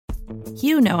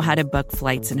You know how to book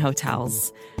flights and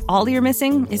hotels. All you're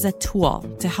missing is a tool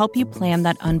to help you plan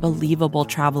that unbelievable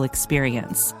travel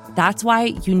experience. That's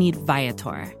why you need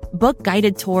Viator. Book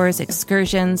guided tours,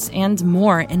 excursions, and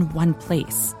more in one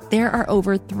place. There are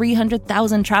over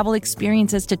 300,000 travel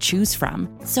experiences to choose from,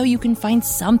 so you can find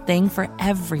something for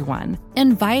everyone.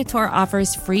 And Viator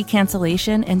offers free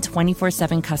cancellation and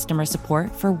 24/7 customer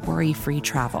support for worry-free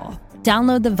travel.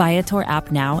 Download the Viator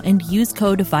app now and use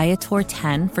code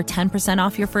Viator10 for 10%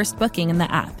 off your first booking in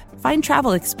the app. Find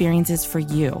travel experiences for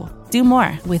you. Do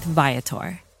more with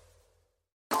Viator.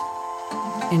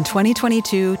 In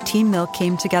 2022, Team Milk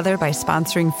came together by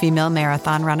sponsoring female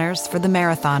marathon runners for the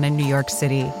marathon in New York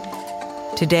City.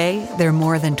 Today, they're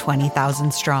more than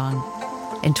 20,000 strong.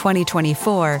 In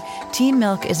 2024, Team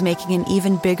Milk is making an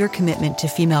even bigger commitment to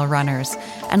female runners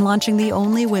and launching the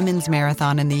only women's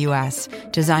marathon in the U.S.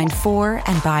 designed for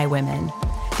and by women.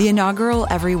 The inaugural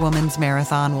Every Woman's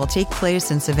Marathon will take place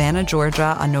in Savannah,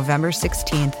 Georgia on November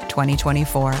 16th,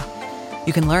 2024.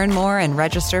 You can learn more and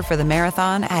register for the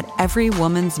marathon at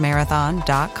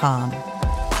everywomansmarathon.com.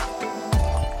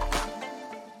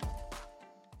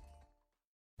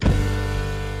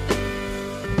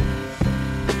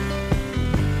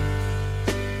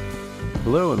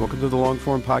 Hello and welcome to the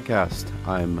Longform Podcast.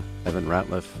 I'm Evan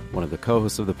Ratliff, one of the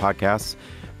co-hosts of the podcast,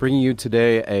 bringing you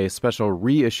today a special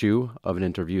reissue of an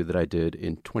interview that I did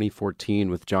in 2014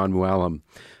 with Jon Mooallem.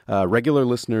 Regular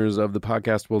listeners of the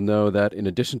podcast will know that in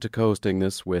addition to co-hosting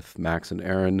this with Max and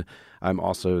Aaron, I'm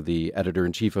also the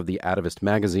editor-in-chief of the Atavist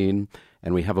magazine,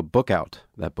 and we have a book out.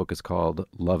 That book is called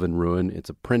Love and Ruin. It's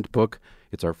a print book.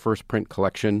 It's our first print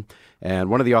collection, and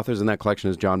one of the authors in that collection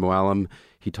is Jon Mooallem.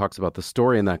 He talks about the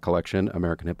story in that collection,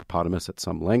 American Hippopotamus, at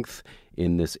some length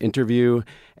in this interview.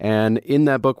 And in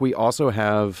that book, we also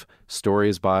have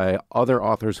stories by other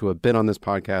authors who have been on this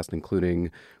podcast, including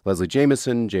Leslie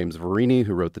Jamison, James Verini,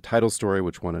 who wrote the title story,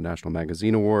 which won a National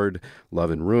Magazine Award,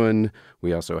 Love and Ruin.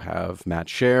 We also have Matt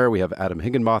Scher. We have Adam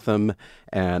Higginbotham,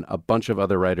 and a bunch of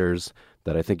other writers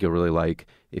that I think you'll really like.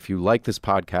 If you like this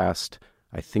podcast,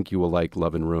 I think you will like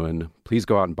Love and Ruin. Please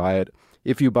go out and buy it.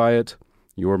 If you buy it,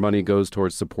 your money goes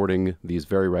towards supporting these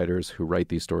very writers who write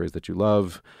these stories that you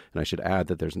love. And I should add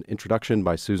that there's an introduction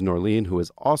by Susan Orlean, who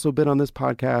has also been on this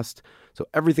podcast. So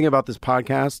everything about this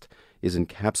podcast is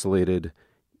encapsulated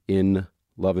in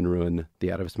Love and Ruin, the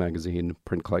Atavist magazine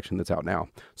print collection that's out now.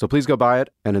 So please go buy it.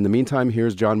 And in the meantime,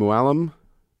 here's Jon Mooallem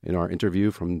in our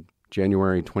interview from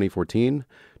January 2014,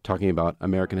 talking about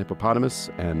American Hippopotamus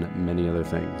and many other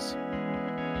things.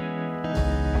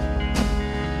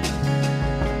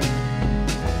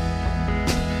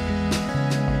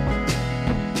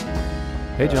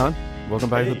 Hey, Jon. Welcome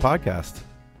back to the podcast.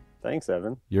 Thanks,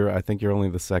 Evan. I think you're only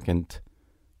the second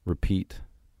repeat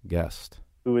guest.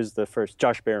 Who is the first?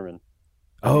 Josh Behrman.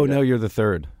 Oh, no, you're the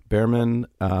third. Behrman,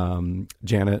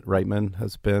 Janet Reitman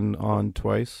has been on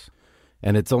twice.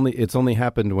 And it's only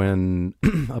happened when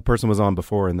a person was on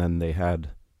before and then they had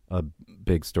a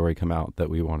big story come out that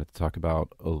we wanted to talk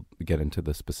about, get into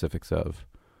the specifics of.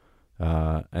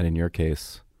 And in your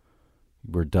case,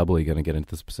 we're doubly going to get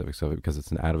into the specifics of it because it's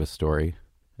an Atavist story.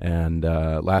 And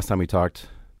last time we talked,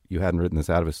 you hadn't written this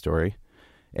Atavist story,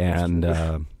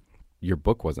 and your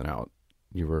book wasn't out.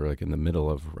 You were like in the middle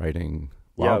of writing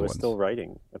Wild Yeah, I was Ones. still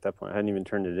writing at that point. I hadn't even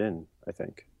turned it in, I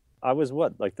think. I was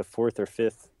like the fourth or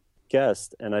fifth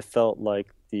guest, and I felt like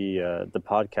the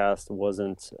podcast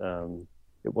wasn't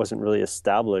really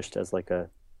established as like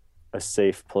a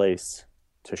safe place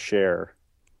to share.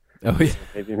 Oh yeah.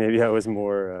 So maybe I was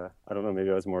more I don't know,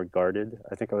 maybe I was more guarded.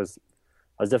 I think I was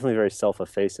definitely very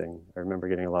self-effacing. I remember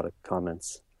getting a lot of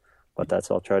comments about that,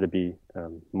 so I'll try to be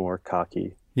more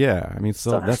cocky. Yeah, I mean,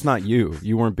 so that's not you.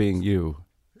 You weren't being you.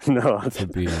 No, I'll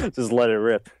just let it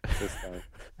rip this time.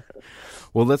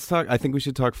 Well, let's talk. I think we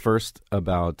should talk first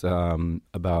about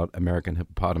American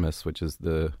Hippopotamus, which is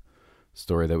the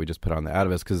story that we just put on the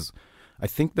Atavist, because I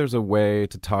think there's a way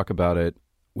to talk about it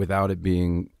without it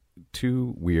being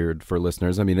too weird for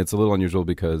listeners. I mean, it's a little unusual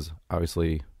because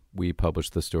obviously we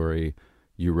published the story,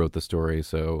 you wrote the story,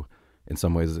 so in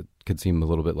some ways it could seem a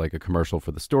little bit like a commercial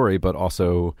for the story, but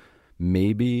also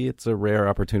maybe it's a rare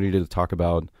opportunity to talk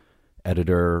about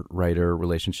editor-writer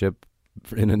relationship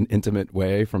in an intimate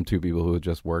way from two people who had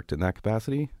just worked in that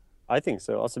capacity. I think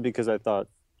so. Also because I thought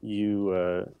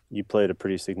you played a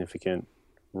pretty significant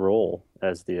role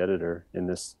as the editor in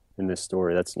this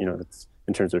story. That's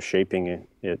in terms of shaping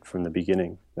it from the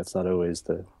beginning. That's not always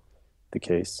the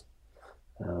case.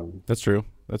 That's true.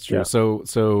 Yeah.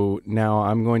 So now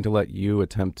I'm going to let you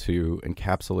attempt to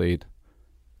encapsulate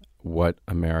what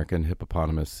American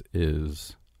Hippopotamus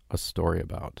is a story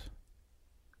about.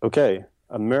 Okay.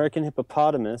 American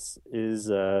Hippopotamus is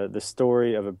the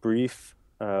story of a brief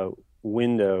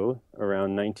window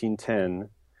around 1910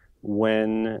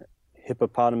 when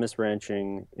hippopotamus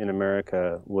ranching in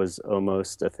America was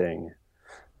almost a thing.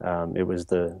 It was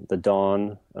the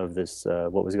dawn of this,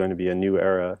 what was going to be a new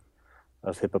era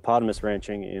of hippopotamus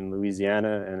ranching in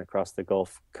Louisiana and across the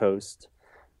Gulf Coast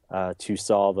to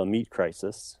solve a meat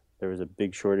crisis. There was a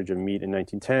big shortage of meat in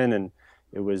 1910, and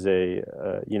it was a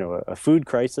food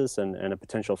crisis and a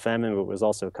potential famine, but it was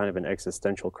also kind of an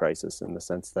existential crisis in the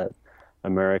sense that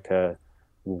America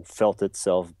felt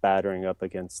itself battering up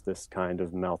against this kind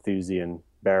of Malthusian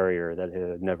barrier that it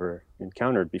had never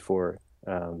encountered before.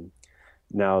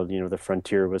 Now, the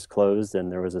frontier was closed,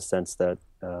 and there was a sense that,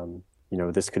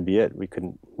 this could be it.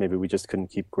 We just couldn't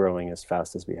keep growing as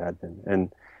fast as we had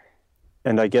been.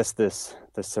 And I guess the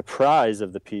surprise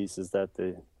of the piece is that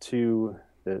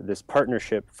this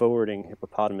partnership forwarding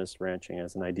hippopotamus ranching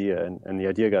as an idea, and the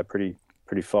idea got pretty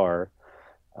far.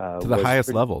 To the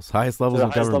highest levels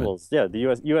of government. Yeah,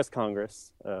 the U.S.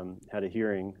 Congress had a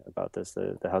hearing about this,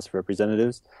 the House of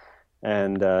Representatives,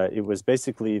 and it was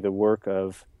basically the work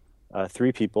of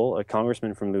three people, a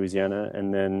congressman from Louisiana,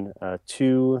 and then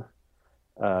two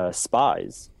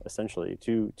spies, essentially,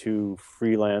 two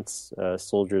freelance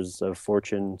soldiers of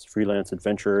fortune, freelance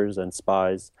adventurers and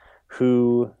spies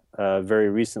who very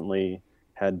recently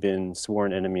had been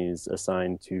sworn enemies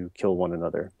assigned to kill one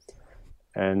another.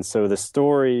 And so the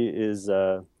story is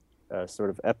a sort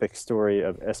of epic story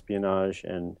of espionage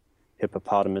and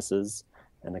hippopotamuses,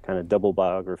 and a kind of double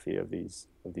biography of these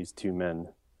two men.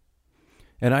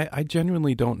 And I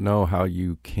genuinely don't know how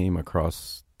you came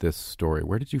across this story.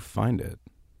 Where did you find it?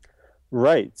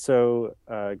 Right. So,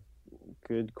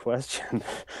 good question.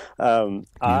 I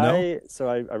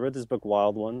wrote this book,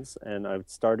 Wild Ones, and I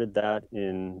started that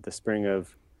in the spring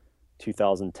of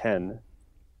 2010.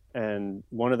 And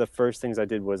one of the first things I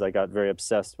did was I got very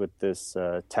obsessed with this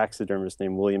taxidermist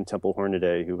named William Temple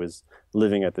Hornaday, who was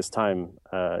living at this time.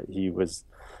 He was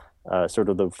sort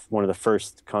of one of the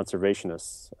first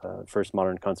conservationists, first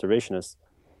modern conservationists.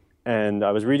 And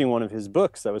I was reading one of his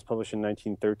books that was published in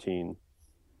 1913.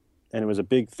 And it was a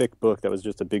big, thick book that was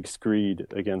just a big screed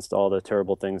against all the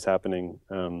terrible things happening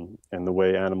and the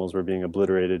way animals were being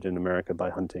obliterated in America by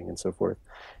hunting and so forth.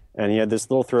 And he had this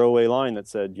little throwaway line that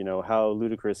said, how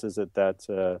ludicrous is it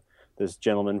that this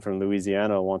gentleman from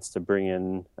Louisiana wants to bring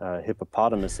in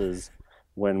hippopotamuses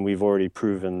when we've already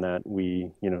proven that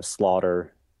we,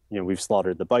 slaughter, we've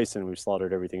slaughtered the bison, we've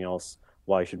slaughtered everything else.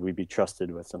 Why should we be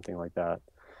trusted with something like that?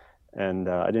 And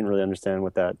I didn't really understand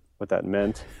what that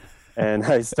meant. And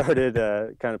I started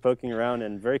kind of poking around,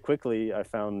 and very quickly I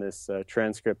found this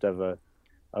transcript of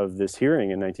this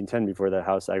hearing in 1910 before the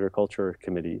House Agriculture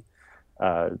Committee.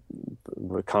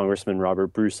 Congressman Robert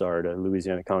Broussard, a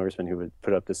Louisiana congressman who had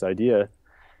put up this idea.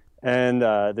 And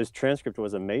this transcript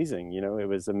was amazing. It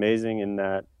was amazing in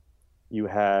that you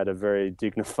had a very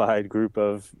dignified group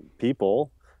of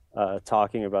people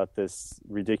talking about this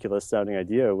ridiculous sounding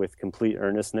idea with complete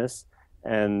earnestness.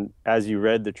 And as you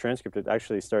read the transcript, it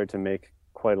actually started to make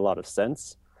quite a lot of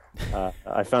sense.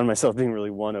 I found myself being really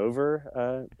won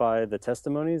over by the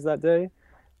testimonies that day.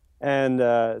 And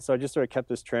so I just sort of kept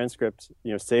this transcript,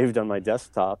 saved on my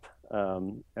desktop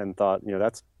and thought,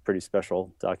 that's a pretty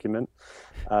special document.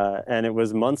 And it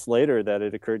was months later that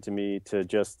it occurred to me to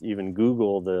just even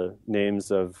Google the names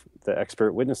of the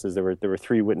expert witnesses. There were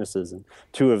three witnesses, and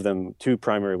two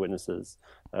primary witnesses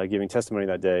giving testimony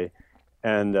that day.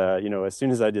 And, as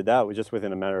soon as I did that, just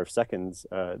within a matter of seconds,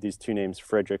 these two names,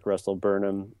 Frederick Russell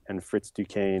Burnham and Fritz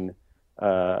Duquesne,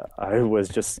 I was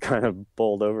just kind of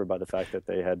bowled over by the fact that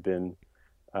they had been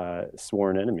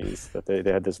sworn enemies, that they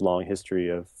had this long history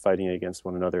of fighting against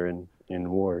one another in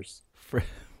wars.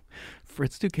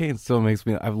 Fritz Duquesne still makes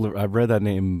me, I've read that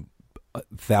name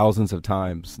thousands of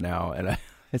times now, and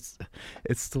it's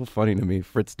still funny to me.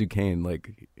 Fritz Duquesne,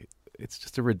 it's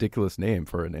just a ridiculous name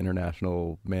for an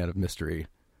international man of mystery.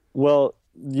 Well,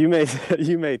 you may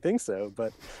think so,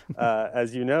 but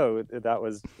as you know, that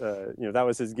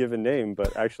was his given name.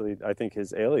 But actually, I think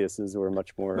his aliases were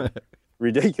much more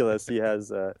ridiculous. He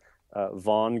has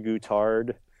Von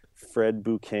Guttard, Fred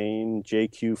Bouquet,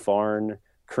 J.Q. Farn,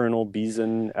 Colonel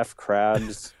Beeson, F.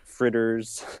 Krabs,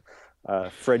 Fritters.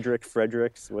 Frederick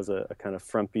Fredericks was a kind of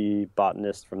frumpy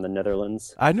botanist from the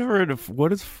Netherlands. I never heard of,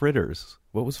 what is Fritters?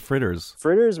 What was Fritters?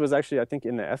 Fritters was actually, I think,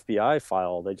 in the FBI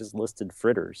file. They just listed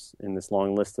Fritters in this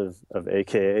long list of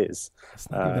AKAs. That's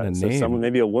not even a so name. Someone,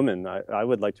 maybe a woman. I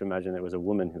would like to imagine it was a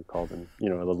woman who called him, the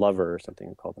lover or something,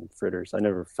 who called him Fritters. I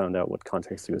never found out what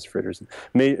context he was Fritters.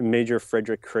 Major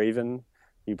Frederick Craven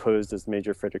he posed as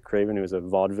Major Frederick Craven, who was a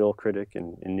vaudeville critic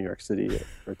in New York City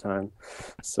for a time.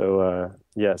 So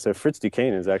so Fritz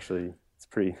Duquesne is actually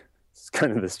it's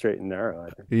kind of the straight and narrow, I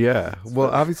think. Yeah. Well,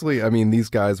 obviously, I mean, these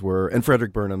guys were, and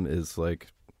Frederick Burnham is like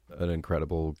an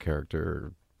incredible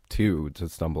character too to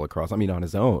stumble across. I mean, on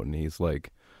his own, he's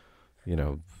like, you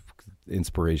know,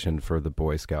 inspiration for the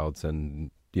Boy Scouts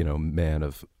and, you know, man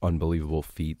of unbelievable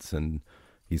feats. And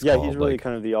he's really like,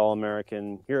 kind of the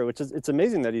all-American hero, which is, it's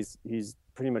amazing that he's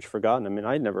pretty much forgotten. I mean,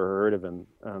 I'd never heard of him,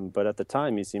 but at the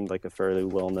time he seemed like a fairly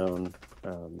well-known,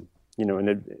 you know,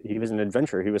 and he was an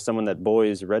adventurer. He was someone that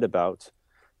boys read about.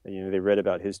 You know, they read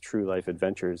about his true life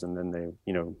adventures, and then they,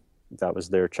 you know, that was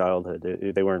their childhood.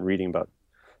 They weren't reading about,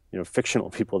 you know, fictional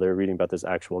people. They were reading about this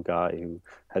actual guy who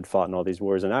had fought in all these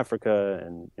wars in Africa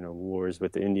and, you know, wars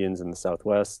with the Indians in the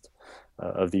Southwest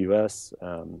of the U.S.,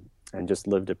 and just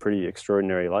lived a pretty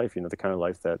extraordinary life, you know, the kind of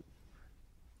life that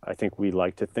I think we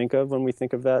like to think of when we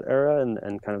think of that era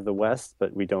and kind of the West,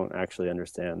 but we don't actually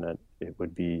understand that it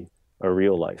would be a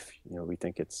real life. You know, we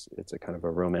think it's a kind of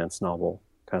a romance novel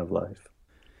kind of life.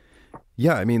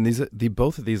 Yeah, I mean,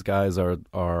 both of these guys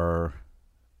are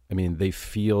I mean, they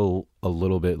feel a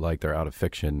little bit like they're out of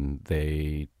fiction.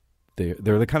 They're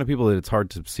the kind of people that it's hard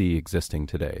to see existing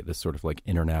today. This sort of like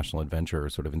international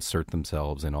adventurers sort of insert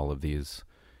themselves in all of these,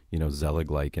 you know,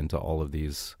 Zelig-like into all of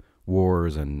these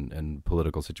wars and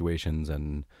political situations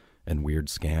and weird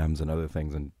scams and other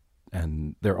things.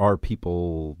 And there are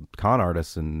people, con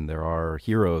artists, and there are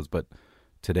heroes, but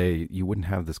today you wouldn't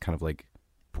have this kind of like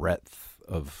breadth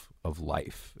of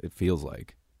life, it feels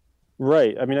like.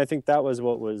 Right. I mean, I think that was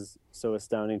what was so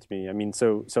astounding to me. I mean,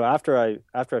 so after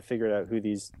I figured out who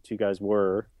these two guys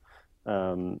were,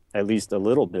 at least a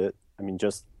little bit, I mean,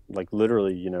 just like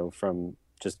literally, you know, from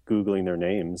just Googling their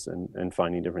names and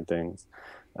finding different things.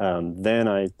 Then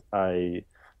I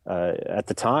at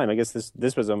the time, I guess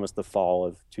this was almost the fall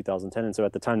of 2010. And so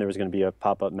at the time there was going to be a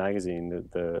pop-up magazine,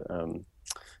 the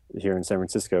here in San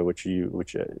Francisco, which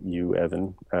you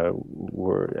Evan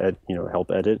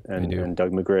help edit, and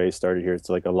Doug McGray started here. It's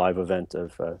like a live event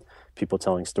of people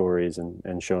telling stories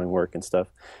and showing work and stuff.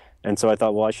 And so I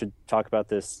thought, well, I should talk about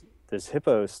this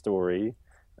hippo story.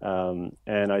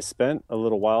 And I spent a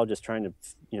little while just trying to,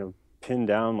 you know, pin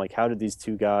down, like, how did these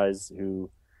two guys who,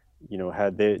 you know,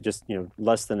 they just, you know,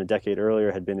 less than a decade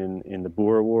earlier had been in the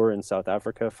Boer War in South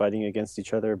Africa fighting against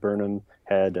each other. Burnham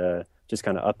had just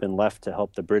kind of up and left to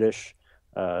help the British,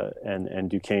 and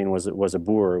Duquesne was a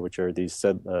Boer, which are these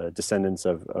descendants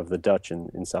of the Dutch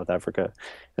in South Africa.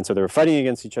 And so they were fighting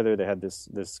against each other. They had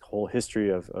this whole history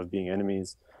of being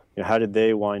enemies. You know, how did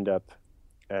they wind up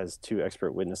as two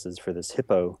expert witnesses for this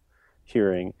hippo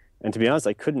hearing? And to be honest,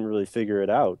 I couldn't really figure it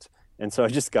out. And so I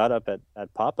just got up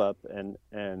at Pop-Up and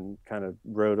kind of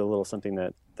wrote a little something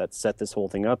that set this whole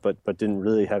thing up, but didn't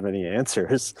really have any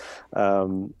answers.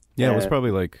 It was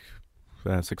probably like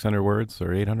 600 words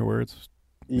or 800 words.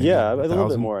 Yeah, a little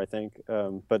bit more, I think,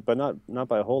 but not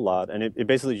by a whole lot. And it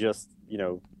basically just, you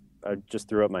know, I just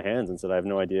threw up my hands and said, I have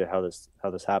no idea how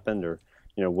this happened, or,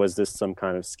 you know, was this some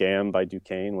kind of scam by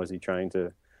Duquesne? Was he trying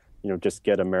to, you know, just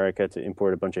get America to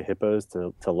import a bunch of hippos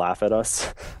to laugh at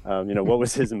us? You know, what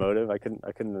was his motive? I couldn't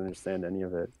understand any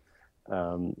of it.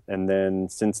 And then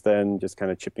since then, just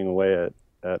kind of chipping away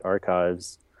at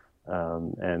archives,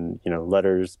 and, you know,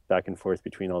 letters back and forth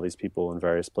between all these people in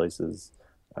various places,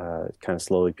 kind of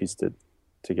slowly pieced it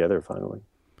together finally.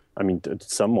 I mean,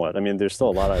 somewhat. I mean, there's still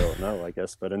a lot I don't know, I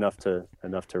guess, but enough to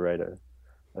write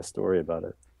a story about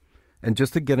it. And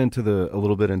just to get into a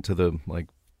little bit into the, like,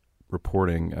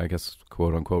 reporting, I guess,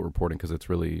 quote unquote reporting, because it's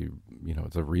really, you know,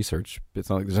 it's a research. It's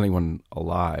not like there's anyone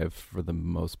alive for the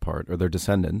most part, or their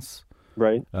descendants.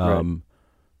 Right.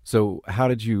 So how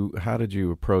did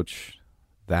you approach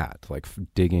that, like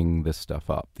digging this stuff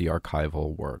up, the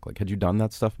archival work? Like, had you done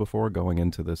that stuff before, going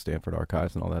into the Stanford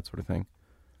archives and all that sort of thing?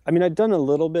 I mean, I'd done a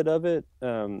little bit of it.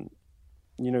 You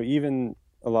know, even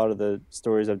a lot of the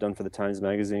stories I've done for the Times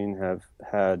Magazine have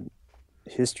had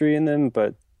history in them,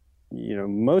 but, you know,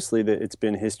 mostly that it's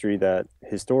been history that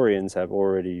historians have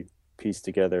already pieced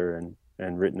together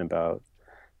and written about.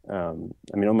 I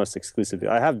mean, almost exclusively.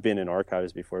 I have been in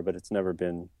archives before, but it's never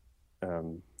been.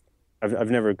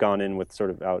 I've never gone in with sort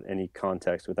of out any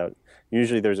context without.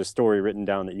 Usually, there's a story written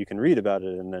down that you can read about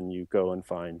it, and then you go and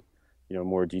find, you know,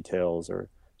 more details or,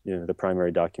 you know, the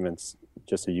primary documents,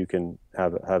 just so you can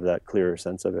have that clearer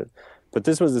sense of it. But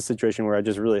this was a situation where I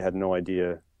just really had no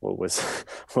idea what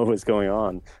was going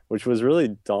on, which was really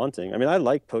daunting. I mean, I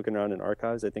like poking around in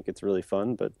archives. I think it's really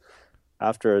fun, but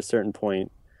after a certain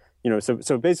point, you know,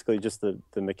 so basically just the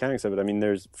mechanics of it. I mean,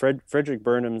 there's Frederick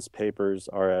Burnham's papers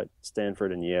are at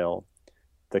Stanford and Yale,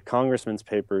 the congressman's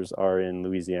papers are in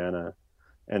Louisiana,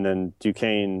 and then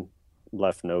Duquesne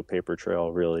left no paper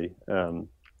trail really.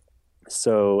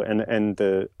 So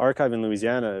the archive in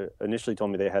Louisiana initially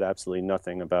told me they had absolutely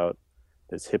nothing about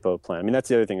this hippo plan. I mean, that's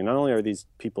the other thing. And not only are these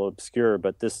people obscure,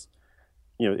 but this,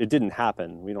 it didn't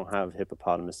happen. We don't have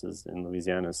hippopotamuses in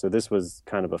Louisiana. So this was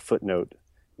kind of a footnote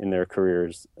in their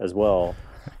careers as well.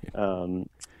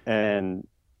 And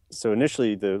so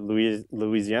initially the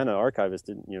Louisiana archivist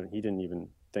he didn't even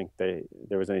think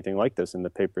there was anything like this in the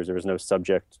papers. There was no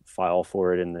subject file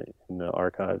for it in the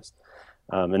archives.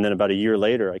 And then about a year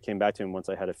later, I came back to him once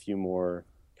I had a few more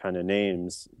kind of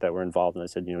names that were involved. And I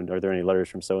said, are there any letters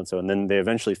from so-and-so? And then they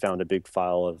eventually found a big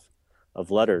file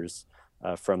of letters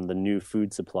from the New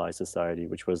Food Supply Society,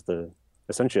 which was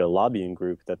essentially a lobbying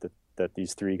group that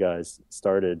these three guys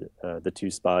started, the two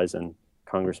spies and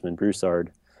Congressman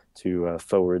Broussard, to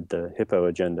forward the hippo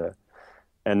agenda.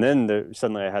 And then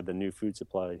suddenly I had the New Food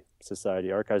Supply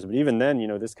Society archives. But even then,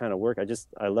 this kind of work,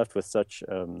 I left with such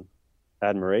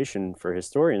admiration for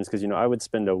historians, because I would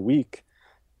spend a week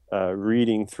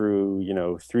reading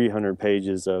through 300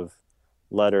 pages of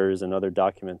letters and other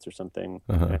documents or something,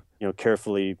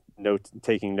 carefully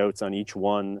taking notes on each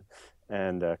one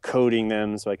and coding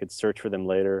them so I could search for them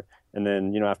later. And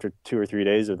then after 2 or 3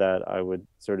 days of that, I would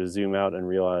sort of zoom out and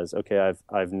realize, okay,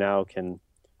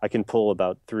 I can pull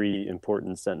about 3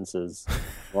 important sentences.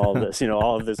 All of this,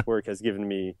 all of this work has given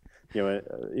me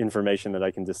information that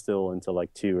I can distill into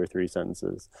like 2 or 3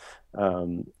 sentences.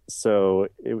 So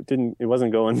it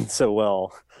wasn't going so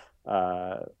well.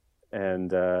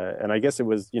 And I guess it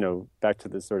was, back to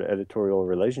this sort of editorial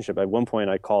relationship. At one point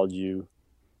I called you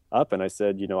up and I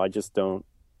said,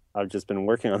 I've just been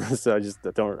working on this. So I just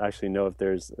don't actually know if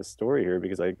there's a story here,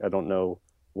 because I don't know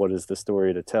what is the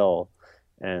story to tell.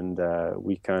 And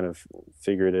we kind of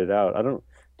figured it out.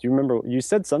 Do you remember, you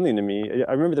said something to me?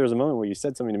 I remember there was a moment where you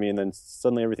said something to me and then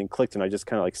suddenly everything clicked and I just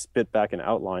kind of like spit back an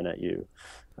outline at you.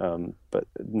 But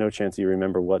no chance you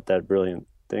remember what that brilliant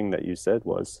thing that you said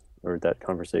was, or that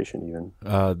conversation even.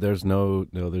 There's no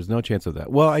chance of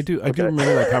that. Well, I do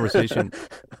remember that conversation.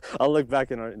 I'll look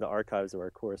back in the archives of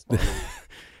our correspondence.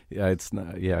 Yeah, it's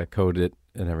not. Yeah, code it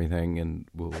and everything, and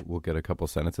we'll get a couple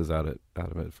sentences out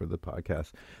of it for the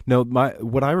podcast. No,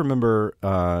 what I remember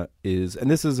is, and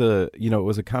this is it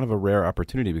was a kind of a rare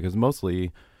opportunity, because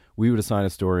mostly we would assign a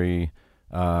story.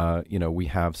 We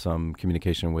have some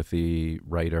communication with the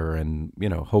writer, and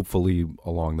hopefully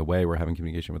along the way we're having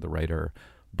communication with the writer.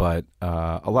 But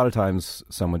a lot of times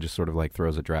someone just sort of like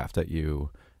throws a draft at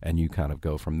you, and you kind of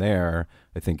go from there.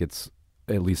 I think it's,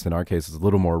 at least in our case, it's a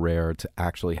little more rare to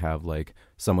actually have like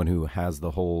someone who has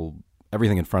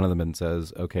everything in front of them and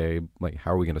says, okay, like,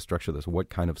 how are we going to structure this? What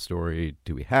kind of story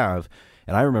do we have?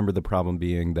 And I remember the problem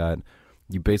being that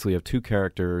you basically have 2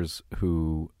 characters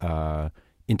who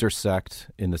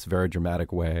intersect in this very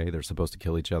dramatic way. They're supposed to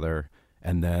kill each other,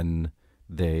 and then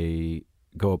they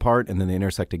go apart, and then they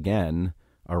intersect again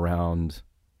around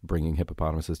bringing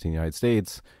hippopotamuses to the United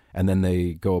States, and then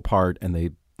they go apart, and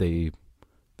they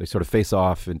sort of face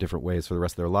off in different ways for the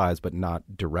rest of their lives, but not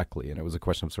directly. And it was a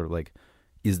question of sort of like,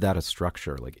 is that a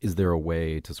structure? Like, is there a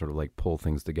way to sort of like pull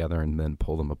things together and then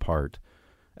pull them apart,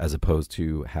 as opposed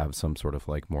to have some sort of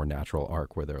like more natural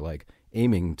arc where they're like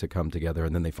aiming to come together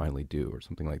and then they finally do, or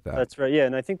something like that? That's right. Yeah.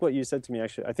 And I think what you said to me,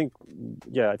 actually, I think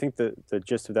the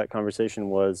gist of that conversation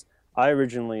was, I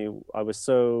was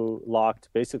so locked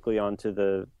basically onto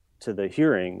the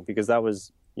hearing, because that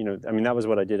was, that was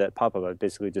what I did at Pop-Up. I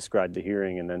basically described the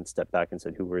hearing and then stepped back and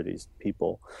said, who were these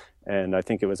people? And I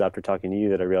think it was after talking to you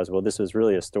that I realized, well, this was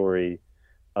really a story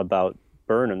about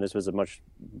Burnham. This was a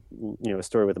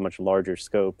story with a much larger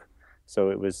scope. So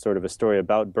it was sort of a story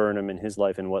about Burnham and his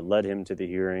life and what led him to the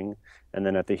hearing. And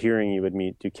then at the hearing, you would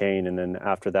meet Duquesne. And then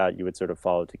after that, you would sort of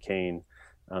follow Duquesne.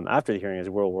 After the hearing, as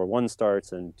World War I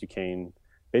starts, and Duquesne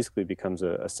basically becomes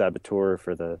a saboteur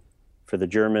for the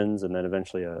Germans, and then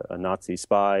eventually a Nazi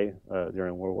spy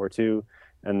during World War II,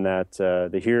 and that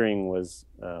the hearing was,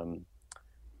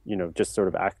 just sort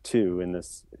of Act 2 in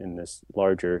this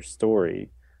larger story,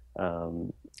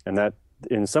 and that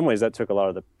in some ways that took a lot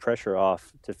of the pressure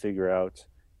off to figure out,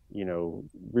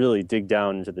 really dig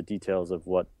down into the details of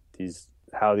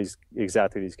how these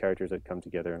characters had come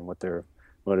together and what their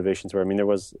motivations were. I mean,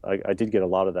 I did get a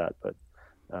lot of that, but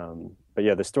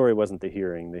yeah, the story wasn't the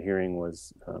hearing. The hearing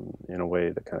was, in a way,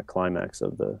 the kind of climax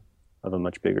of a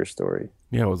much bigger story.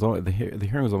 Yeah, it was the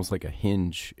hearing was almost like a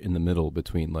hinge in the middle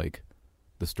between like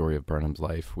the story of Burnham's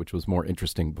life, which was more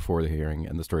interesting before the hearing,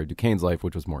 and the story of Duquesne's life,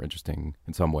 which was more interesting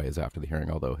in some ways after the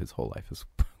hearing, although his whole life is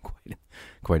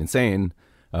quite insane.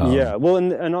 Yeah, well,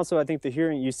 and also I think the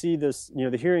hearing, you see this,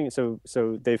 the hearing. So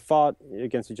they fought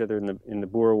against each other in the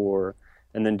Boer War,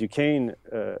 and then Duquesne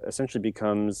essentially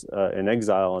becomes an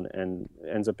exile and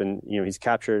ends up in, he's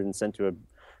captured and sent to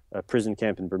a prison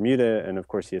camp in Bermuda, and of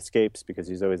course he escapes because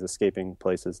he's always escaping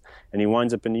places, and he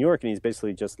winds up in New York, and he's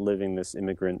basically just living this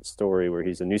immigrant story where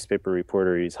he's a newspaper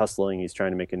reporter, he's hustling, he's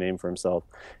trying to make a name for himself,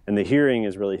 and the hearing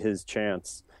is really his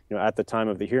chance. At the time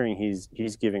of the hearing,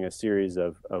 he's giving a series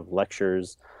of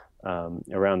lectures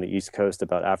around the East Coast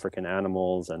about African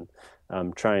animals and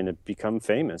trying to become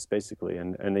famous, basically.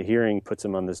 And the hearing puts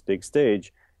him on this big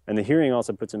stage. And the hearing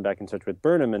also puts him back in touch with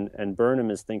Burnham. And Burnham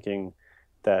is thinking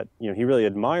that, he really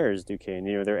admires Duquesne.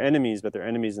 They're enemies, but they're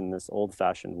enemies in this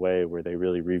old-fashioned way where they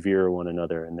really revere one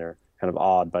another and they're kind of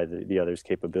awed by the other's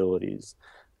capabilities.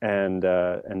 And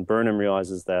Burnham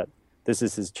realizes that this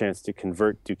is his chance to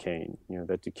convert Duquesne,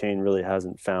 that Duquesne really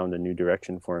hasn't found a new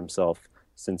direction for himself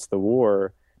since the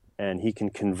war, and he can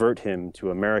convert him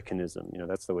to Americanism.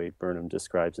 That's the way Burnham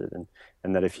describes it,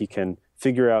 and that if he can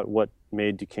figure out what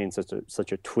made Duquesne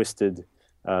such a twisted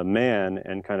man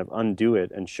and kind of undo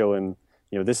it and show him,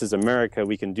 this is America,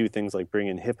 we can do things like bring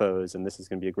in hippos, and this is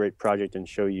going to be a great project and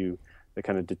show you the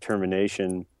kind of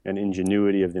determination and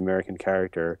ingenuity of the American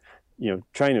character,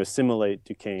 trying to assimilate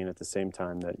Duquesne at the same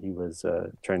time that he was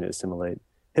trying to assimilate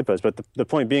hippos. But the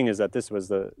point being is that this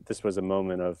was a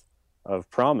moment of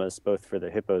promise, both for the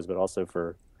hippos, but also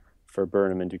for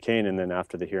Burnham and Duquesne. And then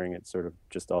after the hearing, it sort of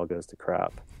just all goes to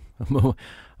crap.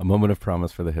 A moment of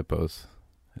promise for the hippos.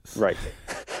 Right.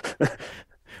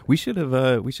 We should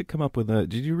come up with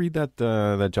did you read that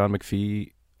John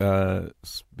McPhee,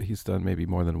 he's done maybe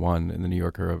more than one in the New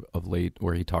Yorker of late,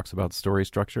 where he talks about story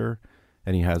structure,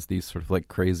 and he has these sort of like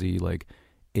crazy like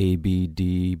A, B,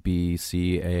 D, B,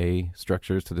 C, A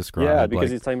structures to describe. Yeah, because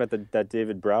he's talking about that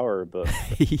David Brower book.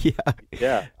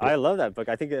 Yeah. I love that book.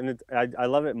 I think, and I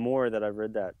love it more that I've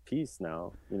read that piece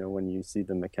now, when you see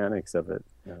the mechanics of it.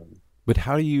 But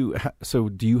how do you, so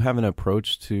do you have an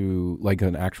approach to, like,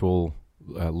 an actual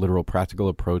literal practical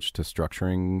approach to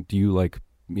structuring? Do you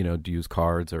do you use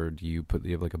cards, or do you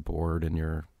have like a board in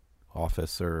your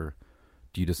office, or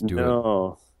do you just do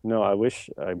it? No, I wish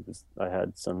I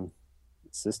had some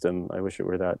system. I wish it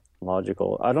were that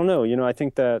logical. I don't know. I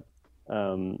think that,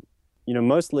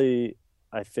 mostly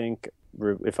I think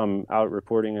if I'm out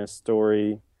reporting a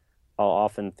story, I'll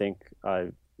often think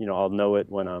I'll know it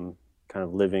when I'm kind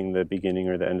of living the beginning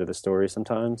or the end of the story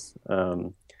sometimes.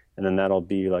 And then that'll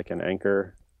be like an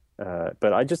anchor.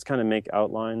 But I just kind of make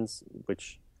outlines,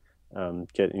 which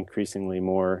get increasingly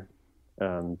more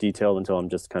detailed until I'm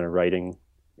just kind of writing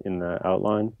in the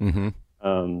outline.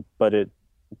 Mm-hmm.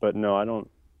 But no, I don't.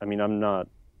 I mean, I'm not.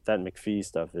 That McPhee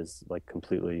stuff is like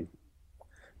completely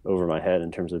over my head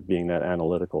in terms of being that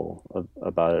analytical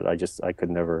about it. I could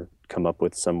never come up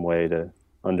with some way to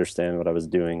understand what I was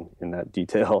doing in that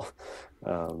detail.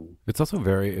 It's also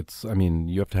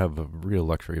you have to have a real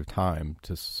luxury of time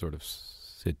to sort of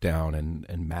sit down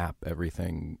and map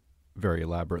everything very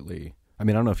elaborately. I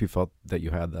mean, I don't know if you felt that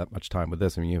you had that much time with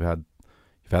this. I mean, you've had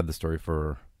the story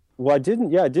for... Well, I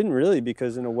didn't really,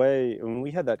 because in a way, when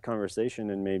we had that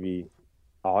conversation in maybe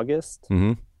August,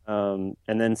 mm-hmm.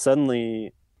 And then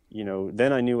suddenly,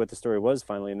 then I knew what the story was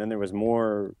finally, and then there was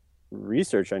more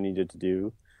research I needed to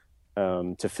do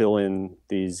to fill in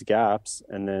these gaps,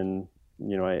 and then,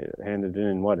 I handed it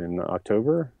in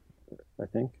October, I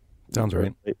think. Sounds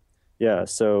right. Yeah,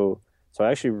 so I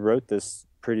actually wrote this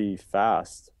pretty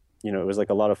fast. It was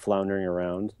like a lot of floundering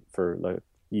around for like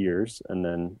years, and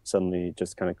then suddenly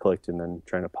just kind of clicked, and then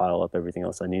trying to pile up everything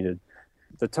else I needed.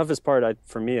 The toughest part,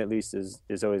 for me at least,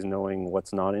 is always knowing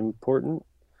what's not important.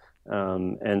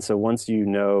 And so once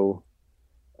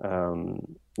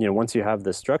once you have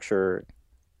the structure,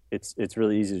 it's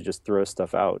really easy to just throw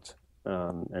stuff out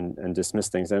and dismiss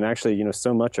things. And actually,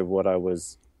 so much of what I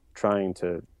was trying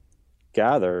to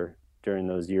gather during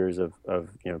those years of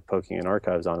poking in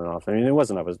archives on and off. I mean, I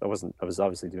was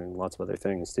obviously doing lots of other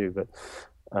things too, but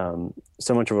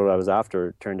so much of what I was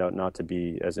after turned out not to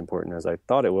be as important as I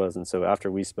thought it was. And so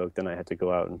after we spoke, then I had to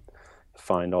go out and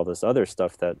find all this other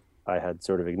stuff that I had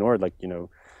sort of ignored, like,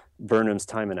 Burnham's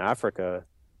time in Africa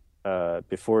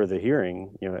before the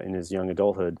hearing, in his young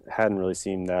adulthood, hadn't really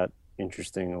seemed that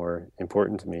interesting or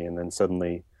important to me. And then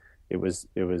suddenly it was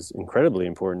incredibly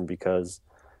important, because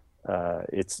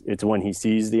it's when he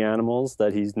sees the animals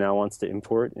that he now wants to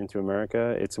import into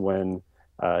America. It's when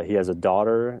he has a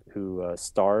daughter who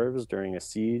starves during a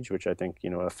siege, which I think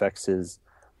affects his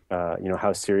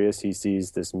how serious he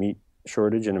sees this meat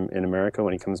shortage in America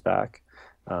when he comes back.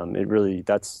 It really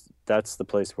that's the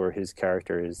place where his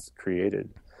character is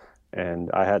created. And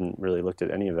I hadn't really looked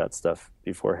at any of that stuff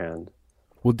beforehand.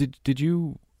 Well, did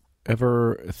you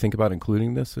ever think about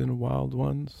including this in Wild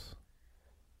Ones?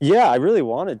 Yeah, I really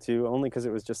wanted to, only because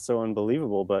it was just so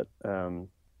unbelievable. But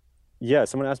yeah,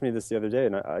 someone asked me this the other day,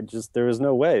 and I just, there was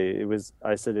no way.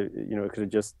 I said,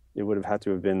 it would have had to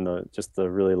have been just the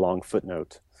really long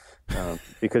footnote,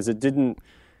 because it didn't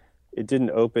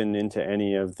open into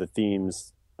any of the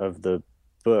themes of the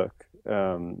book.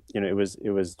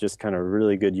 It was just kind of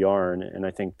really good yarn. And I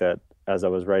think that as I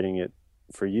was writing it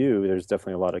for you, there's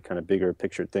definitely a lot of kind of bigger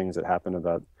picture things that happen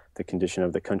about the condition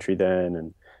of the country then,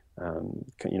 and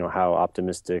how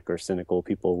optimistic or cynical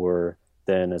people were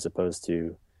then as opposed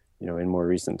to, in more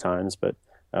recent times. But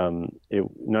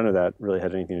none of that really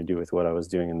had anything to do with what I was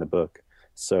doing in the book.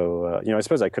 So, I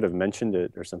suppose I could have mentioned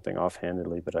it or something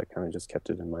offhandedly, but I kind of just kept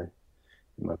it in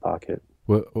my pocket.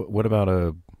 What about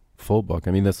a full book?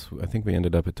 I mean, I think we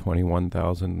ended up at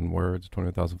 21,000 words,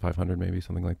 21,500 maybe,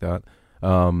 something like that.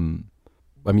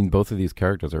 I mean, both of these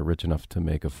characters are rich enough to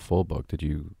make a full book. Did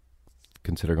you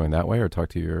consider going that way or talk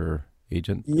to your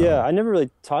agent? Yeah, I never really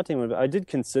talked to him about it. I did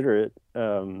consider it.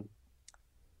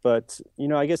 But,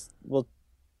 I guess,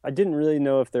 I didn't really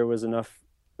know if there was enough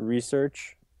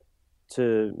research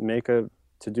to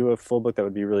do a full book that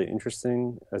would be really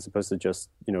interesting, as opposed to just,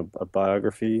 a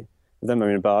biography of them. I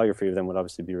mean, a biography of them would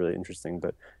obviously be really interesting,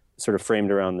 but sort of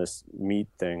framed around this meat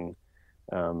thing,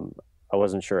 I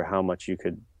wasn't sure how much you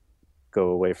could go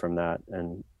away from that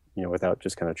and, without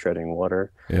just kind of treading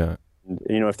water. Yeah. And,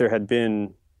 if there had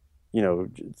been,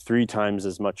 3 times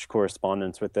as much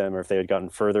correspondence with them, or if they had gotten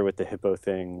further with the hippo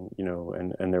thing,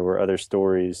 and there were other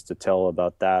stories to tell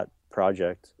about that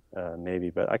project, maybe.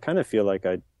 But I kind of feel like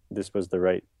this was the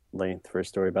right length for a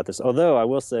story about this. Although I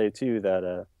will say too that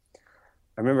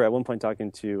I remember at one point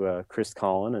talking to Chris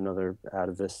Collin, another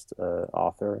Atavist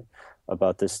author,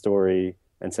 about this story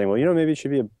and saying, well, maybe it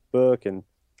should be a book. And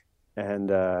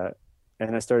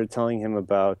I started telling him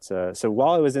about, so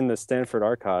while I was in the Stanford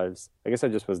archives, I guess I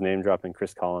just was name dropping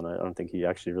Chris Collin. I don't think he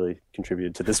actually really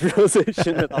contributed to this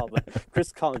realization at all, but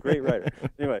Chris Collin, great writer.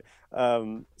 Anyway,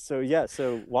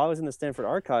 so while I was in the Stanford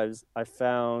archives, I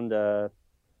found,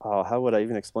 how would I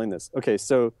even explain this? Okay,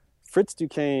 so Fritz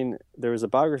Duquesne, there was a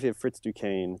biography of Fritz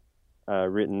Duquesne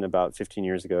written about 15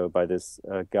 years ago by this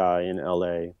guy in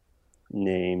LA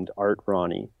named Art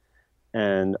Ronnie.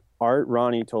 And Art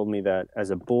Ronnie told me that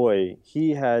as a boy, he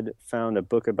had found a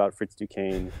book about Fritz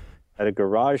Duquesne at a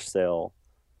garage sale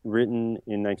written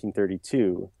in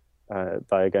 1932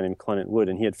 by a guy named Clement Wood.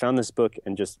 And he had found this book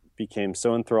and just became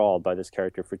so enthralled by this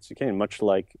character, Fritz Duquesne, much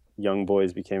like young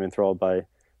boys became enthralled by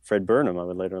Fred Burnham, I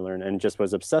would later learn, and just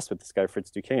was obsessed with this guy,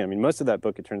 Fritz Duquesne. I mean, most of that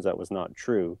book, it turns out, was not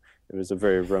true. It was a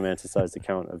very romanticized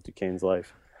account of Duquesne's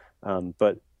life.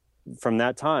 But from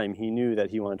that time, he knew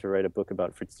that he wanted to write a book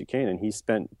about Fritz Duquesne, and he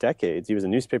spent decades. He was a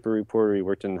newspaper reporter. He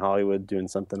worked in Hollywood doing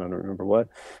something, I don't remember what.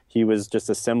 He was just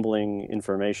assembling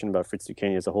information about Fritz Duquesne.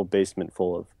 He has a whole basement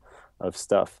full of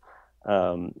stuff.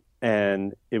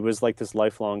 And it was like this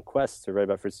lifelong quest to write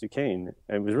about Fritz Duquesne.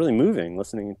 And it was really moving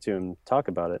listening to him talk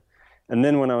about it. And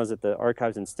then when I was at the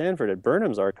archives in Stanford, at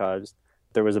Burnham's archives,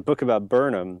 there was a book about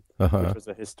Burnham, which was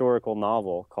a historical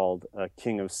novel called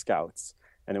King of Scouts.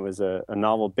 And it was a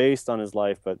novel based on his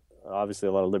life, but obviously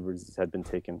a lot of liberties had been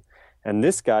taken. And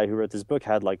this guy who wrote this book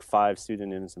had like 5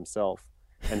 pseudonyms himself.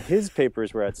 And his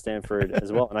papers were at Stanford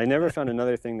as well. And I never found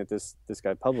another thing that this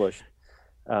guy published.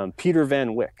 Peter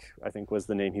Van Wyck, I think, was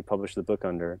the name he published the book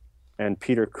under. And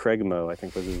Peter Craigmo, I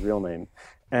think, was his real name.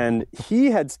 And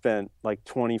he had spent like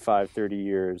 25, 30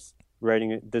 years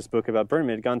writing this book about Burnham.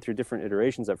 It had gone through different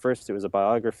iterations. At first, it was a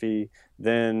biography.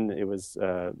 Then it was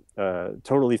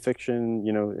totally fiction.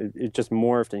 It just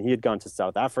morphed. And he had gone to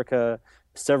South Africa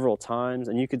several times.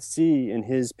 And you could see in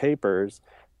his papers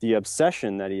the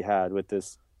obsession that he had with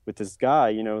this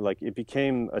guy. Like it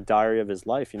became a diary of his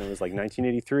life. It was like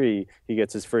 1983. He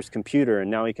gets his first computer,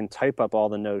 and now he can type up all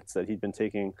the notes that he'd been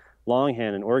taking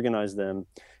longhand and organize them.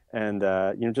 And,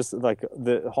 just like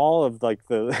all of like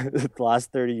the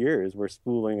last 30 years were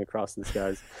spooling across this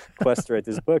guy's quest to write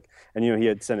this book. And, he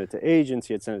had sent it to agents.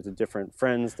 He had sent it to different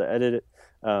friends to edit it.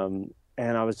 And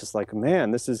I was just like,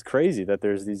 man, this is crazy that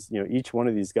there's these, each one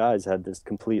of these guys had this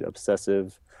complete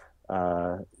obsessive,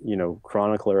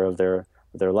 chronicler of their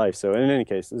life. So in any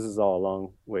case, this is all a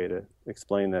long way to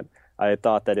explain that I had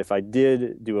thought that if I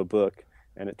did do a book,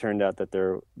 and it turned out that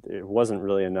it wasn't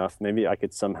really enough, maybe I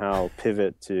could somehow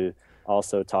pivot to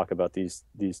also talk about these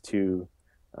 2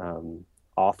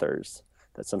 authors,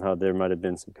 that somehow there might have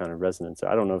been some kind of resonance.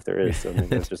 I don't know if there is, so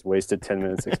maybe I've just wasted 10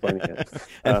 minutes explaining it.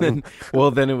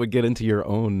 Then it would get into your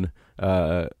own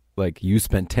like you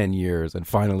spent 10 years and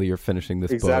finally you're finishing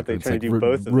this exactly, book. Trying It's to like do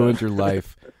both of ruined them. your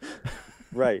life.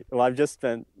 Right. Well, I've just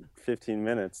spent 15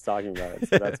 minutes talking about it,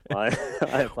 so that's my.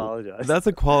 I apologize. That's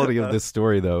a quality of this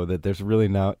story, though, that there's really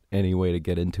not any way to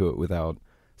get into it without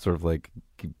sort of like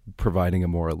providing a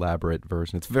more elaborate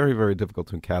version. It's very, very difficult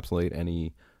to encapsulate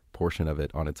any portion of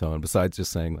it on its own, besides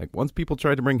just saying, like, once people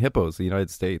tried to bring hippos to the United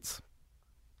States.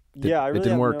 Yeah, I really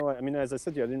didn't work. I mean, as I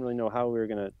said to you, I didn't really know how we were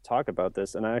going to talk about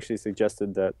this, and I actually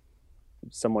suggested that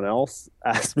someone else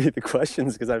ask me the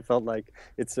questions because I felt like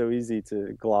it's so easy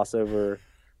to gloss over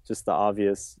just the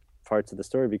obvious parts of the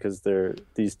story because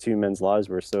these two men's lives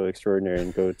were so extraordinary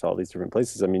and go to all these different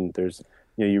places. I mean,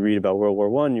 you read about World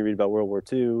War I, you read about World War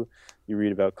II, you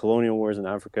read about colonial wars in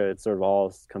Africa. It sort of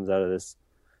all comes out of this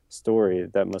story.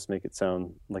 That must make it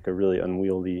sound like a really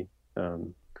unwieldy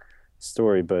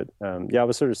story. But I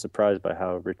was sort of surprised by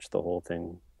how rich the whole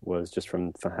thing was just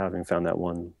from having found that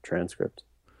one transcript.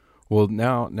 Well,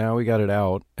 now we got it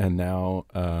out, and now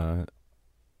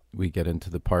we get into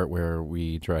the part where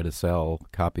we try to sell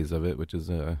copies of it, which is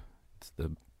it's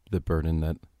the burden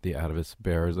that the Atavist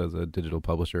bears as a digital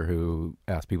publisher who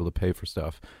asks people to pay for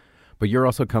stuff. But you're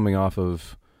also coming off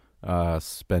of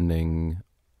spending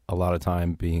a lot of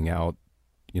time being out,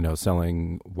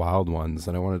 selling Wild Ones,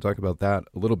 and I want to talk about that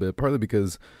a little bit, partly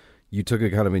because you took a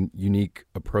kind of a unique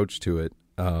approach to it,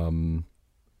 and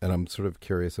I'm sort of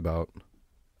curious about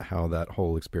how that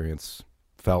whole experience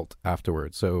felt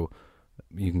afterwards. So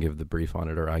you can give the brief on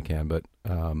it, or I can, but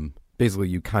basically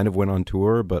you kind of went on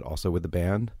tour, but also with the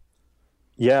band.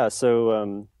 Yeah.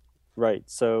 So, right.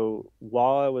 So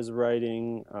while I was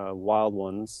writing Wild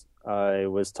Ones, I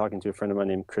was talking to a friend of mine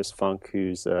named Chris Funk,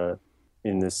 who's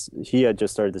he had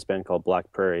just started this band called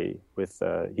Black Prairie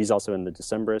he's also in the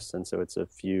Decemberists. And so it's a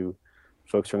few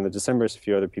folks from the Decemberists, a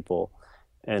few other people.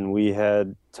 And we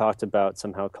had talked about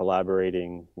somehow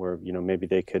collaborating where, maybe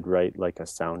they could write like a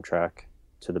soundtrack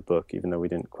to the book, even though we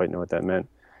didn't quite know what that meant.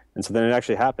 And so then it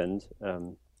actually happened,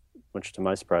 much to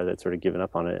my surprise. I'd sort of given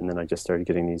up on it. And then I just started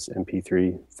getting these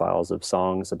MP3 files of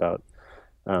songs about,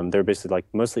 they're basically like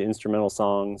mostly instrumental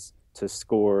songs to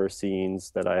score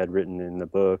scenes that I had written in the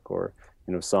book, or,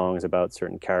 songs about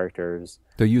certain characters.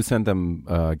 So you sent them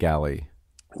Galley?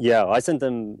 Yeah, I sent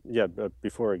them,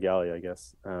 before a Galley, I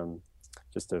guess.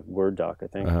 Just a Word doc, I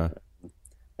think. Uh-huh.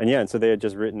 And so they had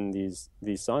just written these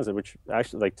songs, which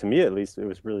actually, like, to me at least, it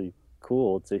was really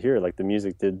cool to hear. Like, the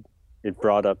music it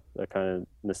brought up a kind of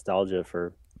nostalgia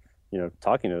for,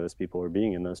 talking to those people or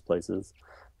being in those places.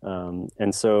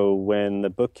 And so when the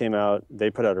book came out, they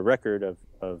put out a record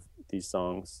of these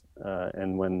songs.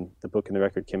 And when the book and the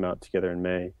record came out together in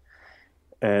May,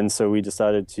 and so we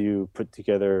decided to put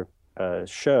together a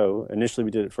show. Initially,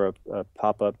 we did it for a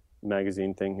pop-up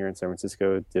magazine thing here in San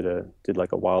Francisco. Did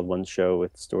like a Wild Ones show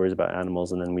with stories about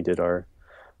animals, and then we did our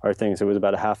thing. So it was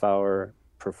about a half-hour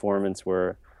performance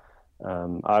where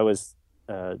I was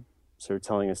sort of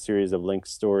telling a series of linked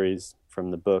stories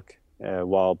from the book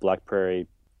while Black Prairie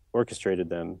orchestrated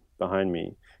them behind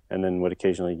me, and then would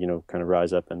occasionally kind of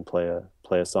rise up and play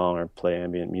a song or play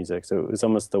ambient music. So it was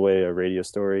almost the way a radio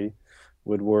story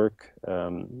would work,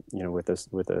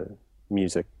 with a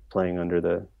music playing under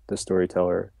the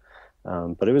storyteller.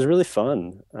 But it was really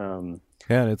fun.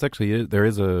 Yeah, and it's actually, there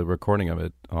is a recording of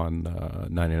it on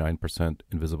 99%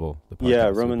 Invisible, the podcast. Yeah,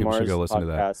 so Roman people Mars should go listen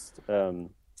podcast. to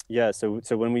that.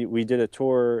 So when we did a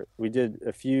tour, we did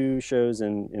a few shows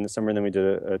in the summer, and then we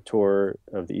did a tour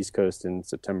of the East Coast in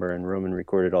September, and Roman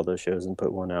recorded all those shows and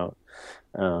put one out.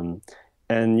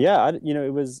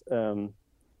 It was,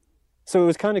 so it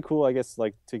was kind of cool, I guess,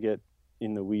 like to get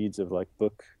in the weeds of like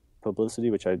book publicity,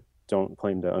 which I don't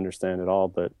claim to understand at all.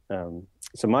 But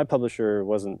so my publisher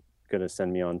wasn't going to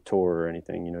send me on tour or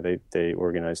anything. They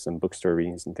organized some bookstore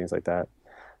readings and things like that.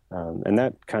 And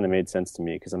that kind of made sense to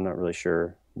me because I'm not really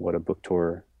sure what a book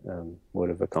tour would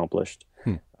have accomplished.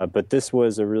 But this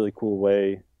was a really cool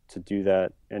way to do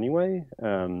that anyway.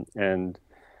 And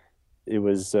it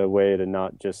was a way to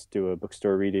not just do a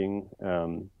bookstore reading.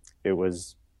 It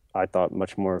was, I thought,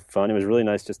 much more fun. It was really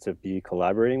nice just to be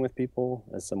collaborating with people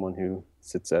as someone who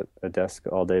sits at a desk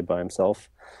all day by himself.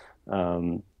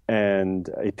 And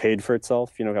it paid for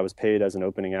itself. I was paid as an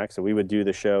opening act. So we would do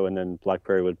the show and then Black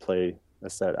Prairie would play a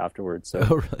set afterwards. So,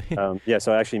 Oh, really?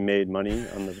 So I actually made money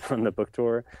on the book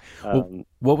tour.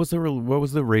 What was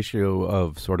the ratio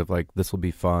of sort of like, this will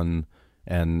be fun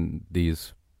and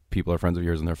these people are friends of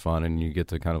yours and they're fun and you get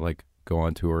to kind of like go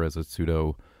on tour as a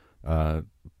pseudo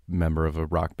member of a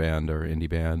rock band or indie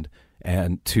band,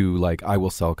 and to like, I will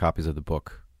sell copies of the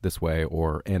book this way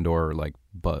or like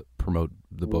promote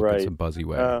the book in some buzzy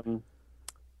way?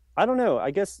 I don't know.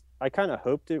 I guess I kind of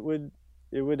hoped it would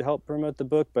it would help promote the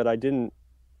book, but I think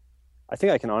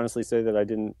I can honestly say that I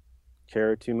didn't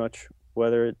care too much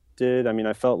whether it did. I mean,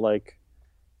 I felt like,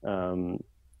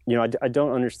 I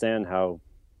don't understand how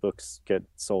books get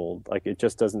sold. Like, it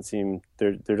just doesn't seem,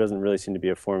 there doesn't really seem to be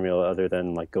a formula other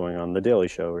than like going on The Daily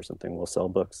Show or something will sell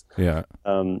books. Yeah.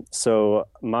 So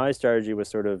my strategy was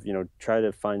sort of, try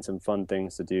to find some fun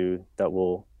things to do that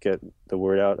will get the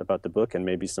word out about the book, and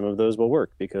maybe some of those will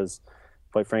work, because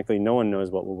quite frankly, no one knows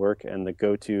what will work, and the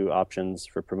go-to options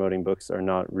for promoting books are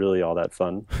not really all that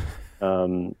fun.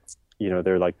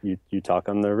 They're like, you talk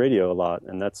on the radio a lot,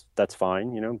 and that's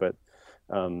fine, but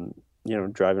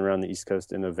driving around the East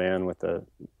Coast in a van with a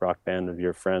rock band of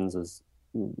your friends is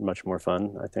much more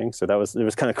fun, I think. So it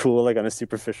was kind of cool, like on a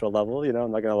superficial level,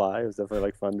 I'm not gonna lie. It was definitely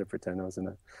like fun to pretend I was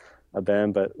in a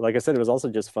band, but like I said, it was also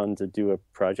just fun to do a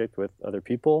project with other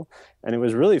people, and it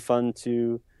was really fun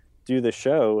to do the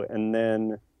show and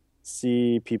then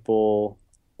see people,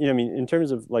 in terms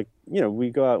of like,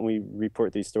 we go out and we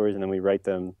report these stories and then we write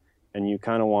them, and you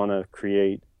kind of want to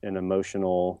create an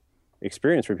emotional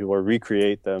experience for people, or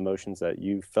recreate the emotions that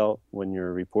you felt when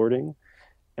you're reporting.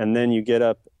 And then you get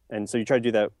up, and so you try to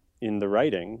do that in the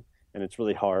writing, and it's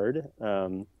really hard.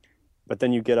 But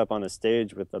then you get up on a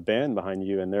stage with a band behind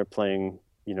you, and they're playing,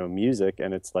 music,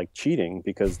 and it's like cheating,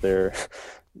 because they're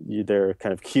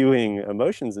kind of cueing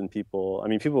emotions in people. I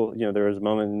mean, people, there was a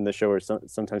moment in the show where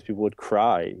sometimes people would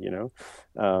cry,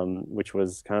 which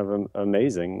was kind of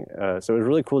amazing. So it was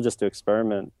really cool just to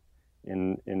experiment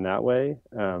in that way,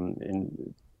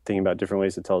 in thinking about different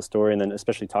ways to tell a story, and then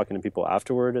especially talking to people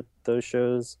afterward at those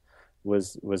shows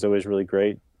was always really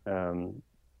great,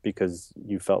 because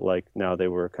you felt like now they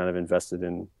were kind of invested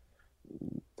in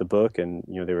the book, and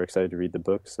they were excited to read the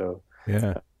book. So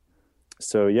yeah.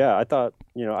 I thought,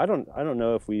 I don't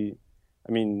know if we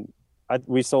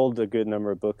sold a good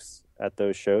number of books at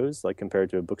those shows, like compared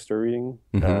to a bookstore reading,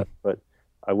 but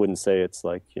I wouldn't say it's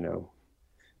like,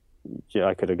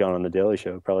 I could have gone on The Daily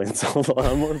Show probably and sold a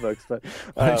lot more books. But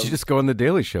why don't you just go on The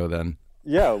Daily Show then?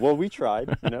 Yeah, well, we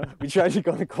tried. We tried to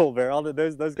go on Colbert.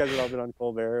 Those guys had all been on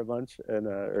Colbert a bunch, and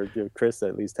Chris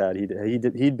at least had.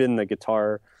 He'd been the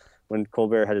guitar when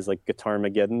Colbert had his like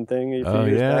Guitar-mageddon thing. Yeah,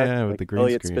 with like the green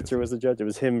Elliot screen. Spitzer was the judge. It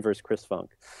was him versus Chris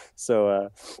Funk. So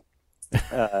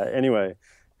anyway.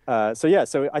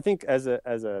 So I think as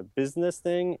a business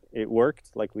thing, it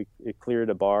worked. Like it cleared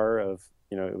a bar of,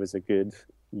 it was a good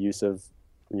use of,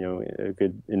 a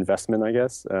good investment, I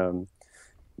guess.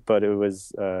 But it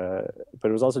was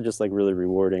also just like really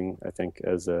rewarding, I think,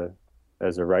 as a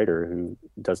writer who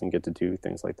doesn't get to do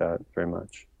things like that very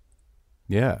much.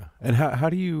 Yeah. And how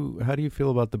do you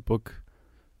feel about the book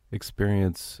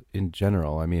experience in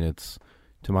general? I mean, it's,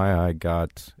 to my eye,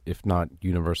 got, if not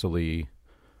universally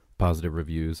positive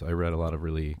reviews. I read a lot of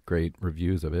really great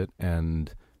reviews of it,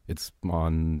 and it's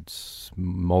on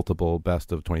multiple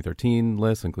best of 2013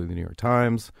 lists, including the New York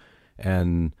Times.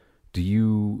 And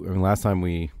last time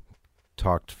we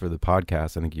talked for the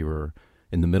podcast, I think you were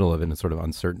in the middle of it and sort of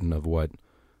uncertain of what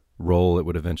role it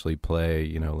would eventually play,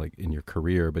 like in your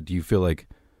career. But do you feel like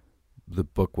the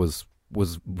book was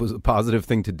a positive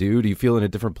thing to do? Do you feel in a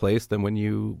different place than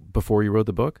before you wrote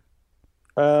the book?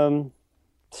 I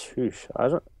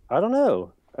don't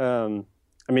know.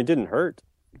 It didn't hurt.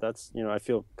 That's, I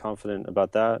feel confident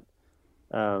about that.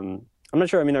 I'm not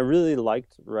sure. I really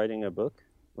liked writing a book.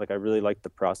 Like, I really liked the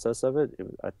process of it.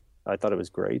 I thought it was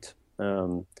great.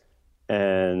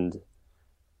 And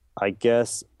I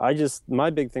guess my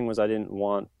big thing was I didn't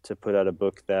want to put out a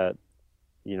book that,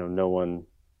 no one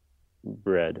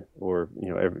read, or,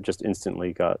 just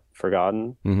instantly got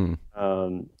forgotten. Mm-hmm.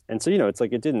 And so, it's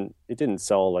like, it didn't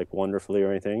sell like wonderfully or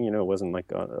anything, it wasn't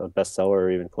like a bestseller or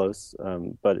even close.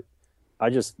 But I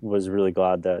just was really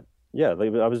glad that, I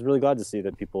was really glad to see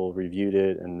that people reviewed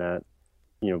it, and that,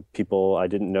 people I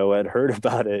didn't know had heard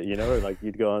about it, or like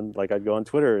I'd go on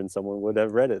Twitter and someone would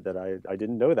have read it that I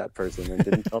didn't know that person and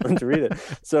didn't tell them to read it.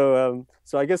 So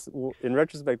I guess in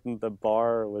retrospect, the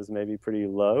bar was maybe pretty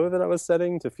low that I was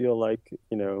setting to feel like,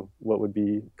 what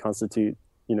would constitute,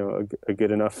 a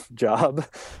good enough job.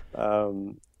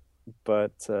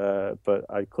 But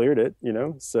I cleared it,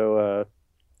 so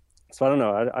I don't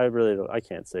know. I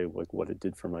can't say like what it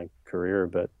did for my career,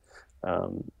 but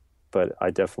I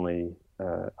definitely,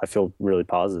 I feel really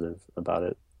positive about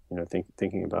it,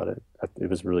 thinking about it. It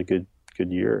was a really good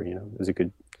year, it was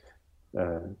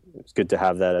it's good to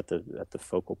have that at the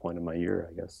focal point of my year,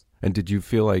 I guess. And did you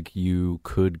feel like you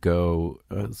could go,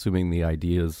 assuming the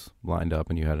ideas lined up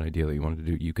and you had an idea that you wanted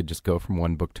to do, you could just go from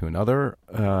one book to another,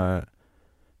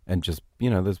 and just,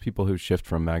 there's people who shift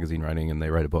from magazine writing and they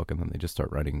write a book and then they just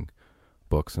start writing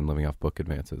books and living off book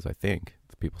advances, I think.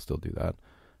 people still do that.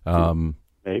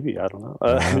 Maybe, I don't know.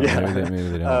 Maybe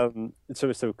they don't.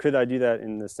 So could I do that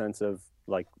in the sense of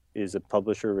like, is a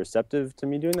publisher receptive to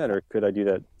me doing that, or could I do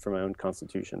that for my own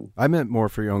constitution? I meant more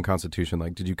for your own constitution.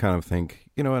 Like, did you kind of think,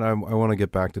 you know what, I want to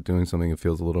get back to doing something that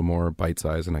feels a little more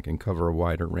bite-sized and I can cover a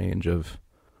wider range of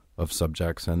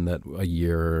subjects, and that a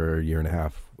year and a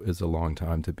half is a long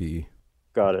time to be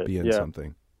in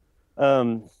something?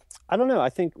 I don't know. I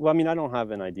think, well, I mean, I don't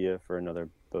have an idea for another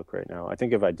book right now. I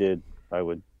think if I did, I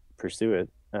would pursue it.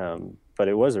 But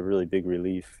it was a really big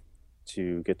relief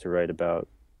to get to write about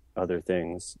other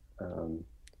things,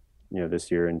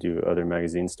 this year and do other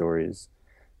magazine stories.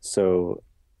 So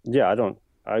yeah,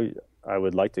 I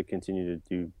would like to continue to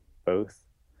do both.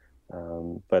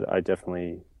 But I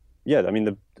definitely, I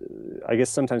mean, I guess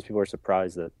sometimes people are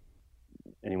surprised that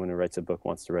anyone who writes a book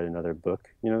wants to write another book,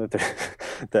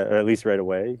 that or at least right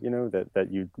away, that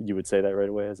you would say that right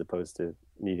away, as opposed to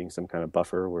needing some kind of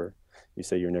buffer where you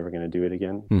say you're never going to do it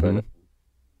again. Mm-hmm.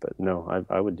 But no,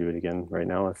 I would do it again right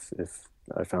now if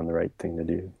I found the right thing to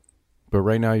do. But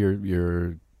right now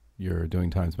you're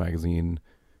doing Times Magazine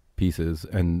pieces,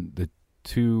 and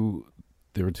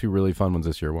there were two really fun ones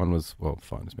this year. One was, well,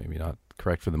 fun is maybe not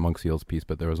correct for the monk seals piece,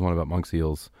 but there was one about monk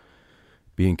seals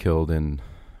being killed in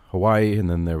Hawaii, and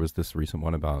then there was this recent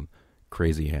one about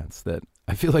crazy ants that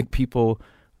I feel like people,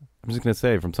 I'm just going to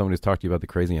say, from someone who's talked to you about the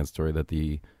crazy ant story, that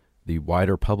the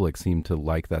wider public seemed to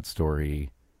like that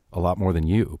story a lot more than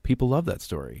you. People love that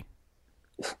story.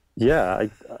 Yeah, I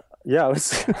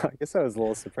was. I guess I was a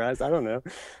little surprised. I don't know.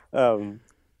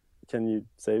 Can you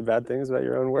say bad things about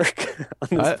your own work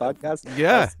on this podcast?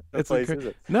 Yeah,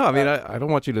 it? No. I mean, I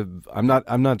don't want you to. I'm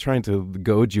not trying to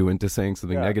goad you into saying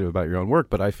something negative about your own work,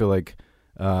 but I feel like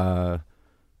No,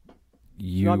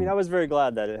 I mean, I was very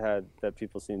glad that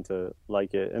people seemed to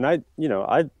like it, and I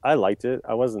liked it.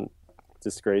 I wasn't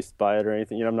disgraced by it or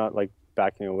anything. I'm not like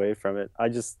backing away from it. I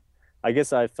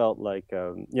guess I felt like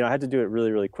I had to do it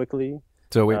really, really quickly.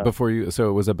 So wait, so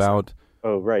it was about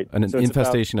right, an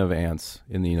infestation of ants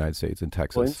in the United States, in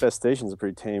Texas. Well, infestation is a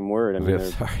pretty tame word. I mean,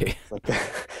 sorry, like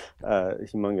a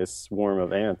humongous swarm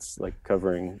of ants, like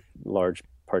covering large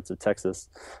parts of Texas.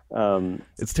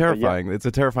 It's terrifying. It's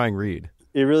a terrifying read.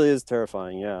 It really is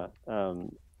terrifying. Yeah.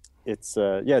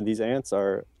 These ants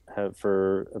have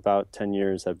for about 10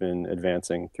 years have been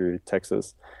advancing through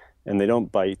Texas, and they don't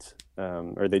bite,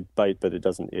 or they bite, but it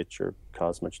doesn't itch or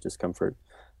cause much discomfort.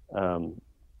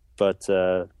 But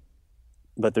there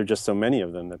are just so many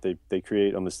of them that they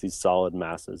create almost these solid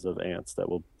masses of ants that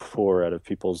will pour out of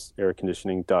people's air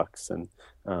conditioning ducts and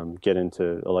get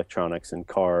into electronics and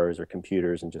cars or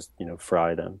computers and just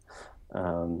fry them.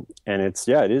 And it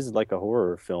is like a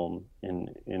horror film in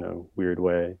a weird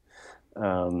way.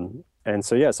 So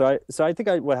I think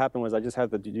what happened was I just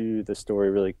had to do the story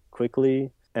really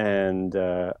quickly, and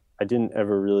I didn't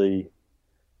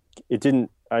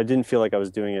feel like I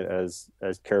was doing it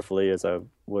as carefully as I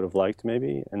would have liked,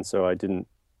 maybe, and so I didn't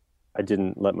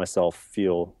let myself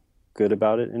feel good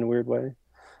about it in a weird way.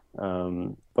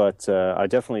 But I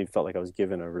definitely felt like I was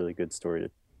given a really good story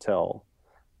to tell.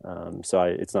 So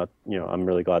it's not, I'm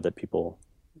really glad that people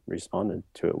responded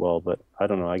to it well, but I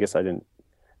don't know. I guess I didn't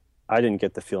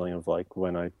get the feeling of like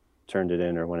when I turned it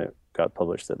in or when it got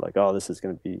published that like, oh, this is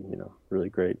going to be, really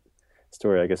great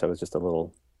story. I guess I was just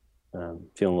feeling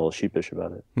a little sheepish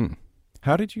about it.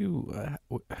 How did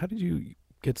you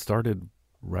get started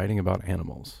writing about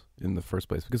animals in the first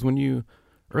place? Because when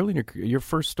early in your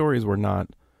first stories were not,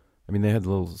 I mean, they had a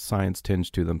little science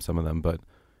tinge to them, some of them, but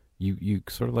you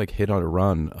sort of like hit on a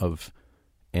run of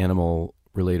animal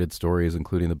related stories,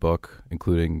 including the book,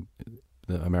 including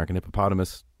the American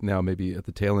Hippopotamus, now maybe at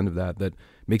the tail end of that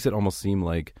makes it almost seem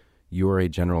like you're a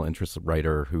general interest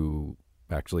writer who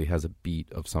actually has a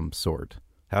beat of some sort.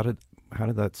 How did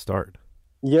that start?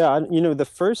 Yeah, the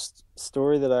first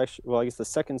story that I guess the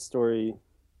second story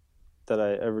that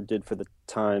I ever did for the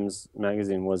Times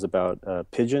magazine was about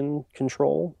pigeon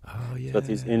control. Oh, yeah. About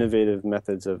these innovative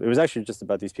methods it was actually just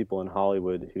about these people in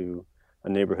Hollywood a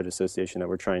neighborhood association that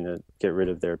were trying to get rid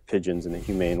of their pigeons in a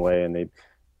humane way, and they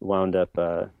wound up,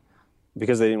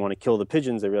 because they didn't want to kill the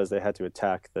pigeons, they realized they had to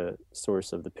attack the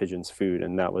source of the pigeons' food,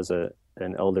 and that was an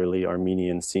elderly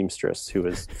Armenian seamstress who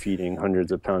was feeding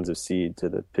hundreds of pounds of seed to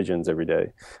the pigeons every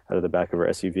day out of the back of her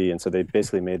SUV. And so they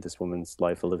basically made this woman's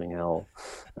life a living hell,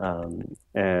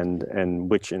 and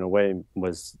which in a way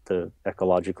was the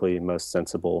ecologically most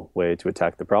sensible way to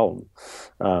attack the problem.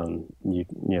 You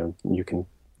can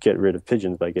get rid of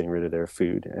pigeons by getting rid of their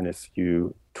food, and if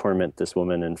you torment this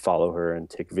woman and follow her and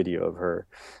take video of her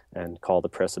and call the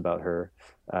press about her,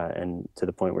 and to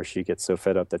the point where she gets so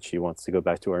fed up that she wants to go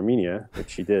back to Armenia, which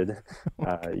she did.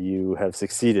 You have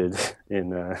succeeded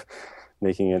in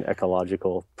making an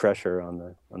ecological pressure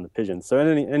on the pigeons. So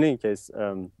in any case,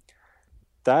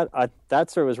 that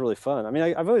story was really fun. I mean,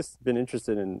 I've always been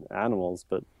interested in animals,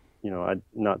 but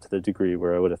not to the degree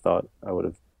where I would have thought I would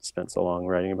have spent so long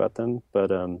writing about them. But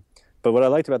what I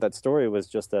liked about that story was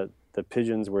just that the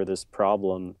pigeons were this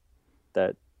problem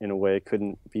that in a way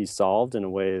couldn't be solved in a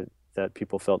way that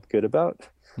people felt good about.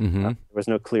 Mm-hmm. There was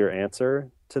no clear answer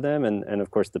to them, and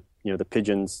of course the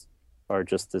pigeons are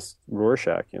just this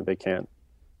Rorschach. They can't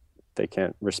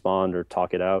respond or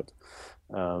talk it out,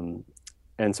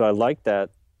 and so I like that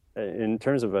in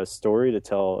terms of a story, to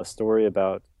tell a story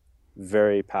about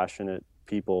very passionate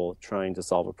people trying to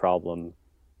solve a problem,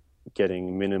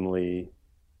 getting minimal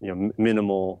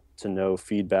to no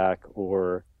feedback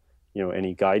or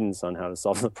any guidance on how to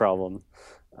solve the problem,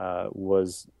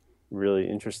 was really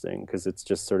interesting, because it's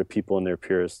just sort of people in their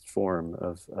purest form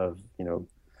of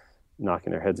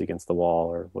knocking their heads against the wall,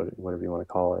 or whatever you want to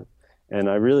call it. And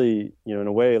I really, in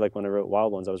a way, like when I wrote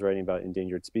Wild Ones, I was writing about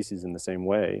endangered species in the same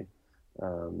way.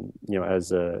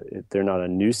 They're not a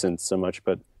nuisance so much,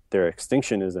 but their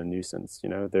extinction is a nuisance.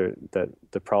 That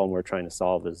the problem we're trying to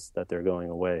solve is that they're going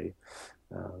away.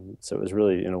 So it was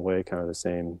really, in a way, kind of the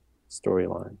same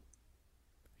storyline.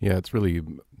 Yeah, it's really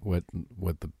what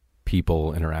the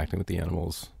people interacting with the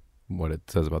animals, what it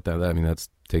says about that. I mean, that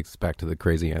takes us back to the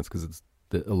Crazy Ants, because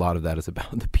a lot of that is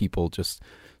about the people just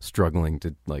struggling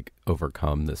to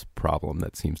overcome this problem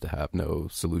that seems to have no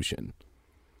solution.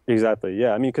 Exactly.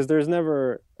 Yeah. I mean, because there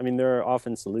are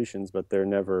often solutions, but they're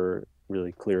never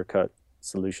really clear-cut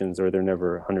solutions, or they're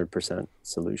never 100%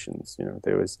 solutions.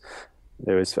 There was,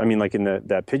 I mean, like in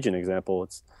that pigeon example,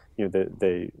 it's,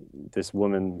 this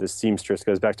woman, this seamstress,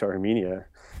 goes back to Armenia,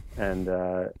 and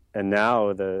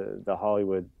now the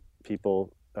Hollywood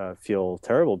people feel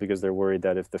terrible, because they're worried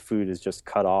that if the food is just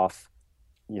cut off,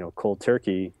 cold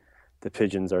turkey, the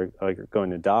pigeons are going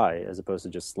to die, as opposed to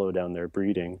just slow down their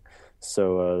breeding.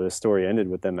 So the story ended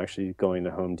with them actually going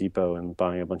to Home Depot and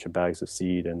buying a bunch of bags of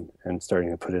seed and starting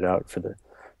to put it out for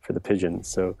the pigeons.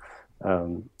 So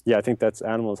I think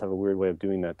animals have a weird way of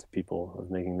doing that to people, of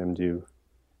making them do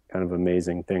kind of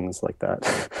amazing things like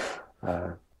that.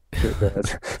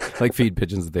 Like feed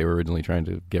pigeons that they were originally trying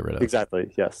to get rid of.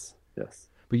 Exactly. Yes.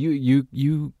 But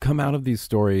you come out of these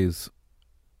stories,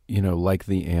 like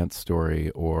the ant story,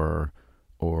 or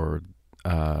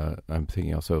I'm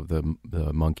thinking also of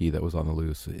the monkey that was on the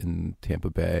loose in Tampa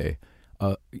Bay.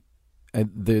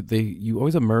 And you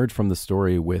always emerge from the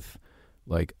story with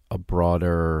like a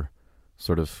broader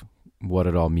sort of what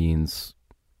it all means,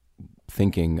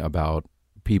 thinking about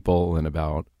people and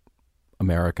about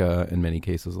America. In many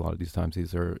cases, a lot of these times,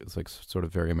 it's like sort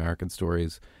of very American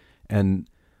stories. And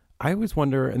I always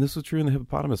wonder, and this was true in the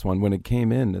hippopotamus one, when it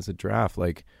came in as a draft,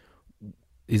 like,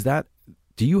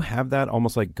 do you have that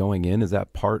almost like going in? Is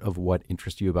that part of what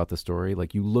interests you about the story?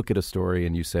 Like, you look at a story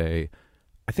and you say,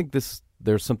 I think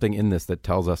there's something in this that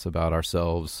tells us about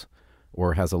ourselves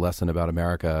or has a lesson about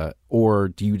America,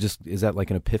 or is that like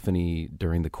an epiphany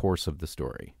during the course of the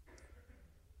story?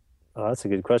 Oh, that's a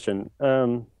good question.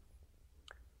 I'm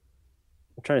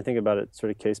trying to think about it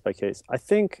sort of case by case. I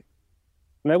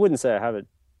wouldn't say I have it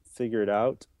figured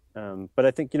out, but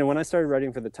I think, when I started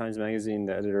writing for the Times Magazine,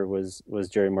 the editor was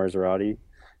Jerry Marzorati,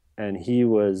 and he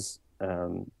was,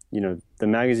 the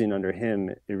magazine under him,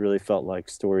 it really felt like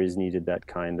stories needed that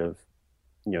kind of,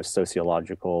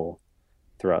 sociological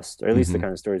thrust, or at least the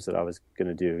kind of stories that I was going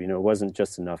to do. It wasn't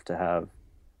just enough to have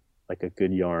like a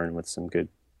good yarn with some good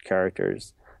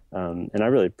characters. And I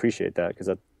really appreciate that, because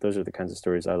those are the kinds of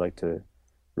stories I like to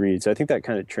read. So I think that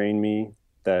kind of trained me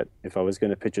that if I was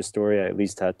going to pitch a story, I at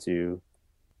least had to,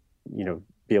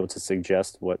 be able to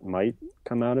suggest what might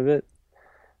come out of it.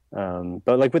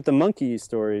 But like with the monkey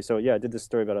story, so yeah, I did this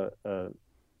story about a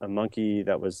monkey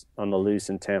that was on the loose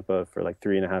in Tampa for like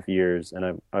 3.5 years.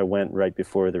 And I went right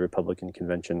before the Republican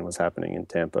convention was happening in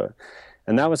Tampa.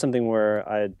 And that was something where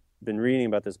I had been reading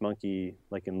about this monkey,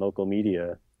 like in local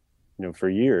media, for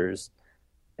years.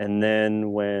 And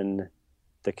then when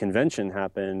the convention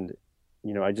happened,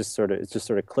 it just sort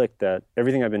of clicked that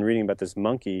everything I've been reading about this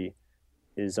monkey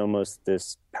is almost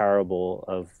this parable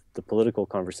of the political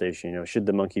conversation. Should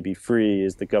the monkey be free?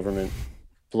 Is the government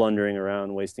blundering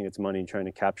around, wasting its money, trying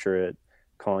to capture it,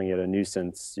 calling it a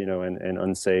nuisance, and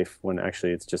unsafe, when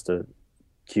actually it's just a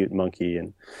cute monkey?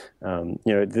 And,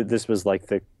 this was like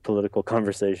the political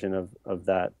conversation of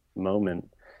that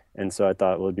moment. And so I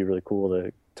thought it would be really cool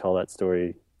to tell that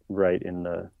story right in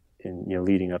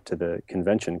leading up to the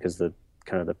convention, because the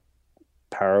kind of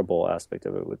parable aspect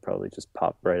of it would probably just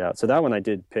pop right out. So that one I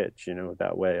did pitch,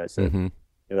 that way. I said,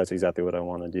 that's exactly what I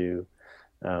want to do.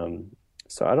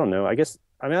 So I don't know. I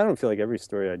don't feel like every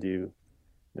story I do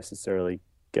necessarily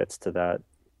gets to that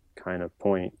kind of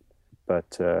point,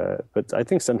 but I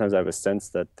think sometimes I have a sense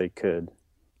that they could.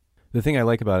 The thing I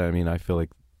like about it, I feel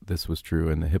like this was true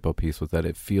in the Hippo piece, was that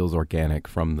it feels organic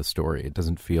from the story. It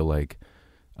doesn't feel like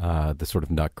the sort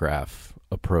of nut graph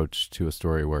approach to a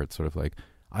story where it's sort of like,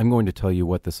 I'm going to tell you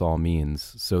what this all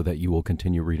means so that you will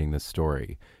continue reading this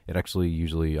story. It actually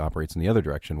usually operates in the other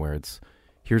direction, where it's,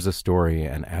 here's a story,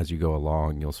 and as you go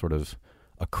along, you'll sort of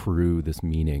accrue this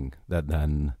meaning that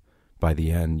then by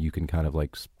the end you can kind of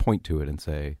like point to it and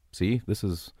say, see,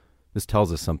 this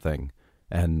tells us something,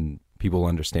 and people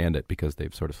understand it because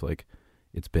they've sort of like,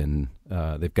 it's been,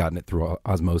 they've gotten it through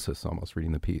osmosis almost,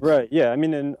 reading the piece. Right, yeah.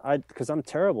 Because I'm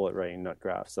terrible at writing nut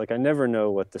graphs. Like, I never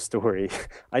know what the story,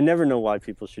 I never know why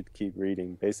people should keep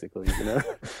reading, basically, that's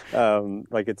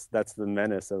the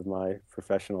menace of my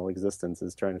professional existence,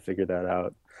 is trying to figure that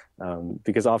out.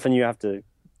 Because often you have to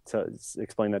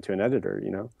explain that to an editor,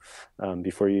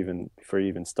 before you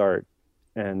even start.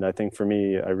 And I think for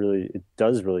me, it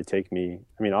does really take me,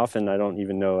 often I don't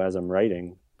even know as I'm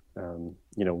writing,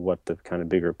 what the kind of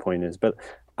bigger point is. But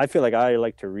I feel like I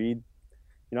like to read,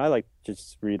 I like to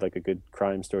just read like a good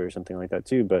crime story or something like that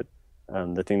too. But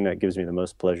the thing that gives me the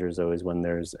most pleasure is always when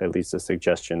there's at least a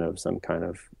suggestion of some kind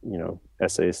of,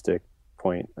 essayistic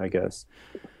point, I guess.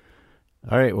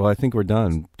 All right. Well, I think we're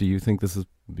done. Do you think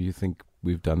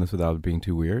we've done this without it being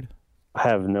too weird? I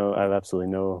have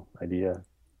absolutely no idea.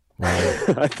 Wow.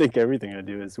 I think everything I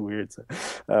do is weird.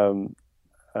 So,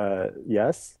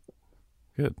 yes.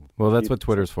 Good. Well, that's what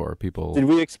Twitter's for. People. Did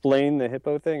we explain the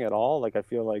Hippo thing at all? Like, I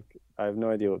feel like I have no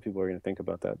idea what people are going to think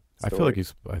about that story. I feel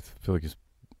like he's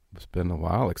spent a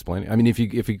while explaining.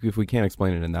 If we can't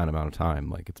explain it in that amount of time,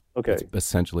 like it's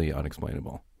essentially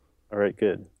unexplainable. All right,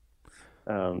 good.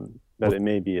 It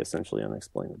may be essentially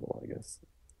unexplainable, I guess.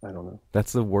 I don't know.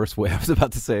 That's the worst way. I was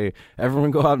about to say,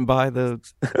 everyone go out and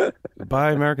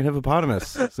buy American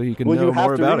Hippopotamus so you can know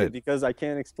more about it. Because I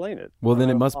can't explain it. Well,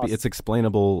 then it's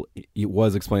explainable. It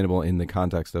was explainable in the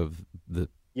context of the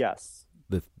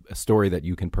story that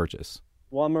you can purchase.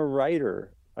 Well, I'm a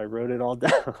writer. I wrote it all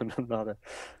down. I'm not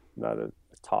a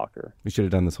talker. We should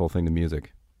have done this whole thing to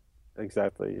music.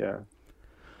 Exactly, yeah.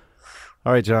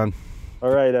 All right, John. All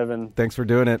right, Evan. Thanks for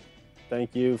doing it.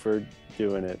 Thank you for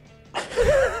doing it.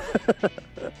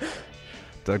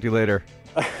 Talk to you later.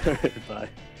 Bye.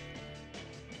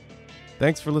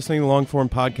 Thanks for listening to the Longform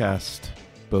Podcast,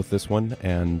 both this one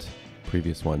and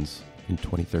previous ones in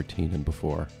 2013 and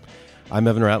before. I'm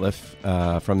Evan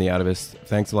Ratliff from The Atavist.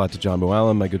 Thanks a lot to John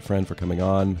Mooallem, my good friend, for coming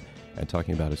on and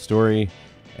talking about his story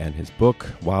and his book,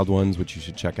 Wild Ones, which you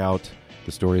should check out.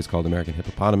 The story is called American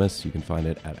Hippopotamus. You can find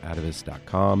it at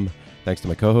atavist.com. Thanks to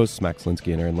my co-hosts, Max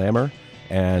Linsky and Aaron Lammer,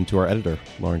 and to our editor,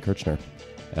 Lauren Kirchner.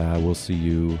 We'll see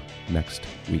you next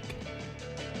week.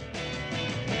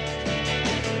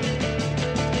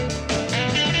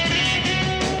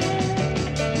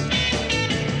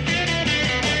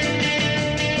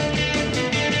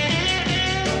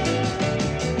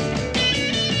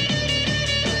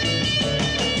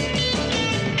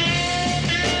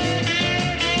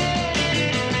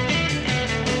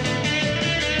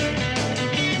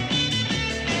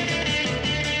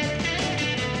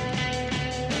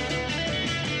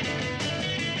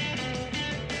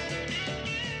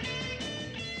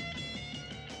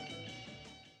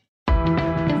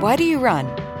 Why do you run?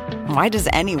 Why does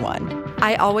anyone?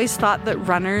 I always thought that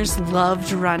runners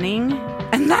loved running,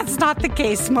 and that's not the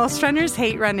case. Most runners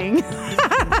hate running,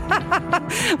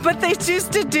 but they choose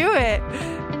to do it.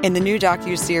 In the new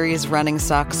docuseries Running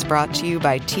Sucks, brought to you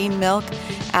by Teen Milk,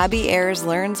 Abby Ayers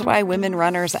learns why women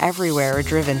runners everywhere are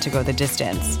driven to go the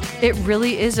distance. It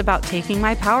really is about taking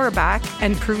my power back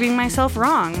and proving myself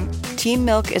wrong. Teen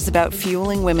Milk is about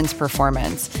fueling women's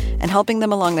performance and helping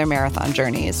them along their marathon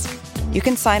journeys. You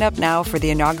can sign up now for the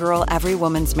inaugural Every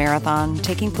Woman's Marathon,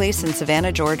 taking place in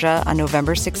Savannah, Georgia on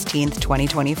November 16th,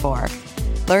 2024.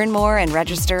 Learn more and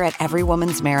register at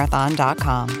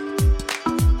everywomansmarathon.com.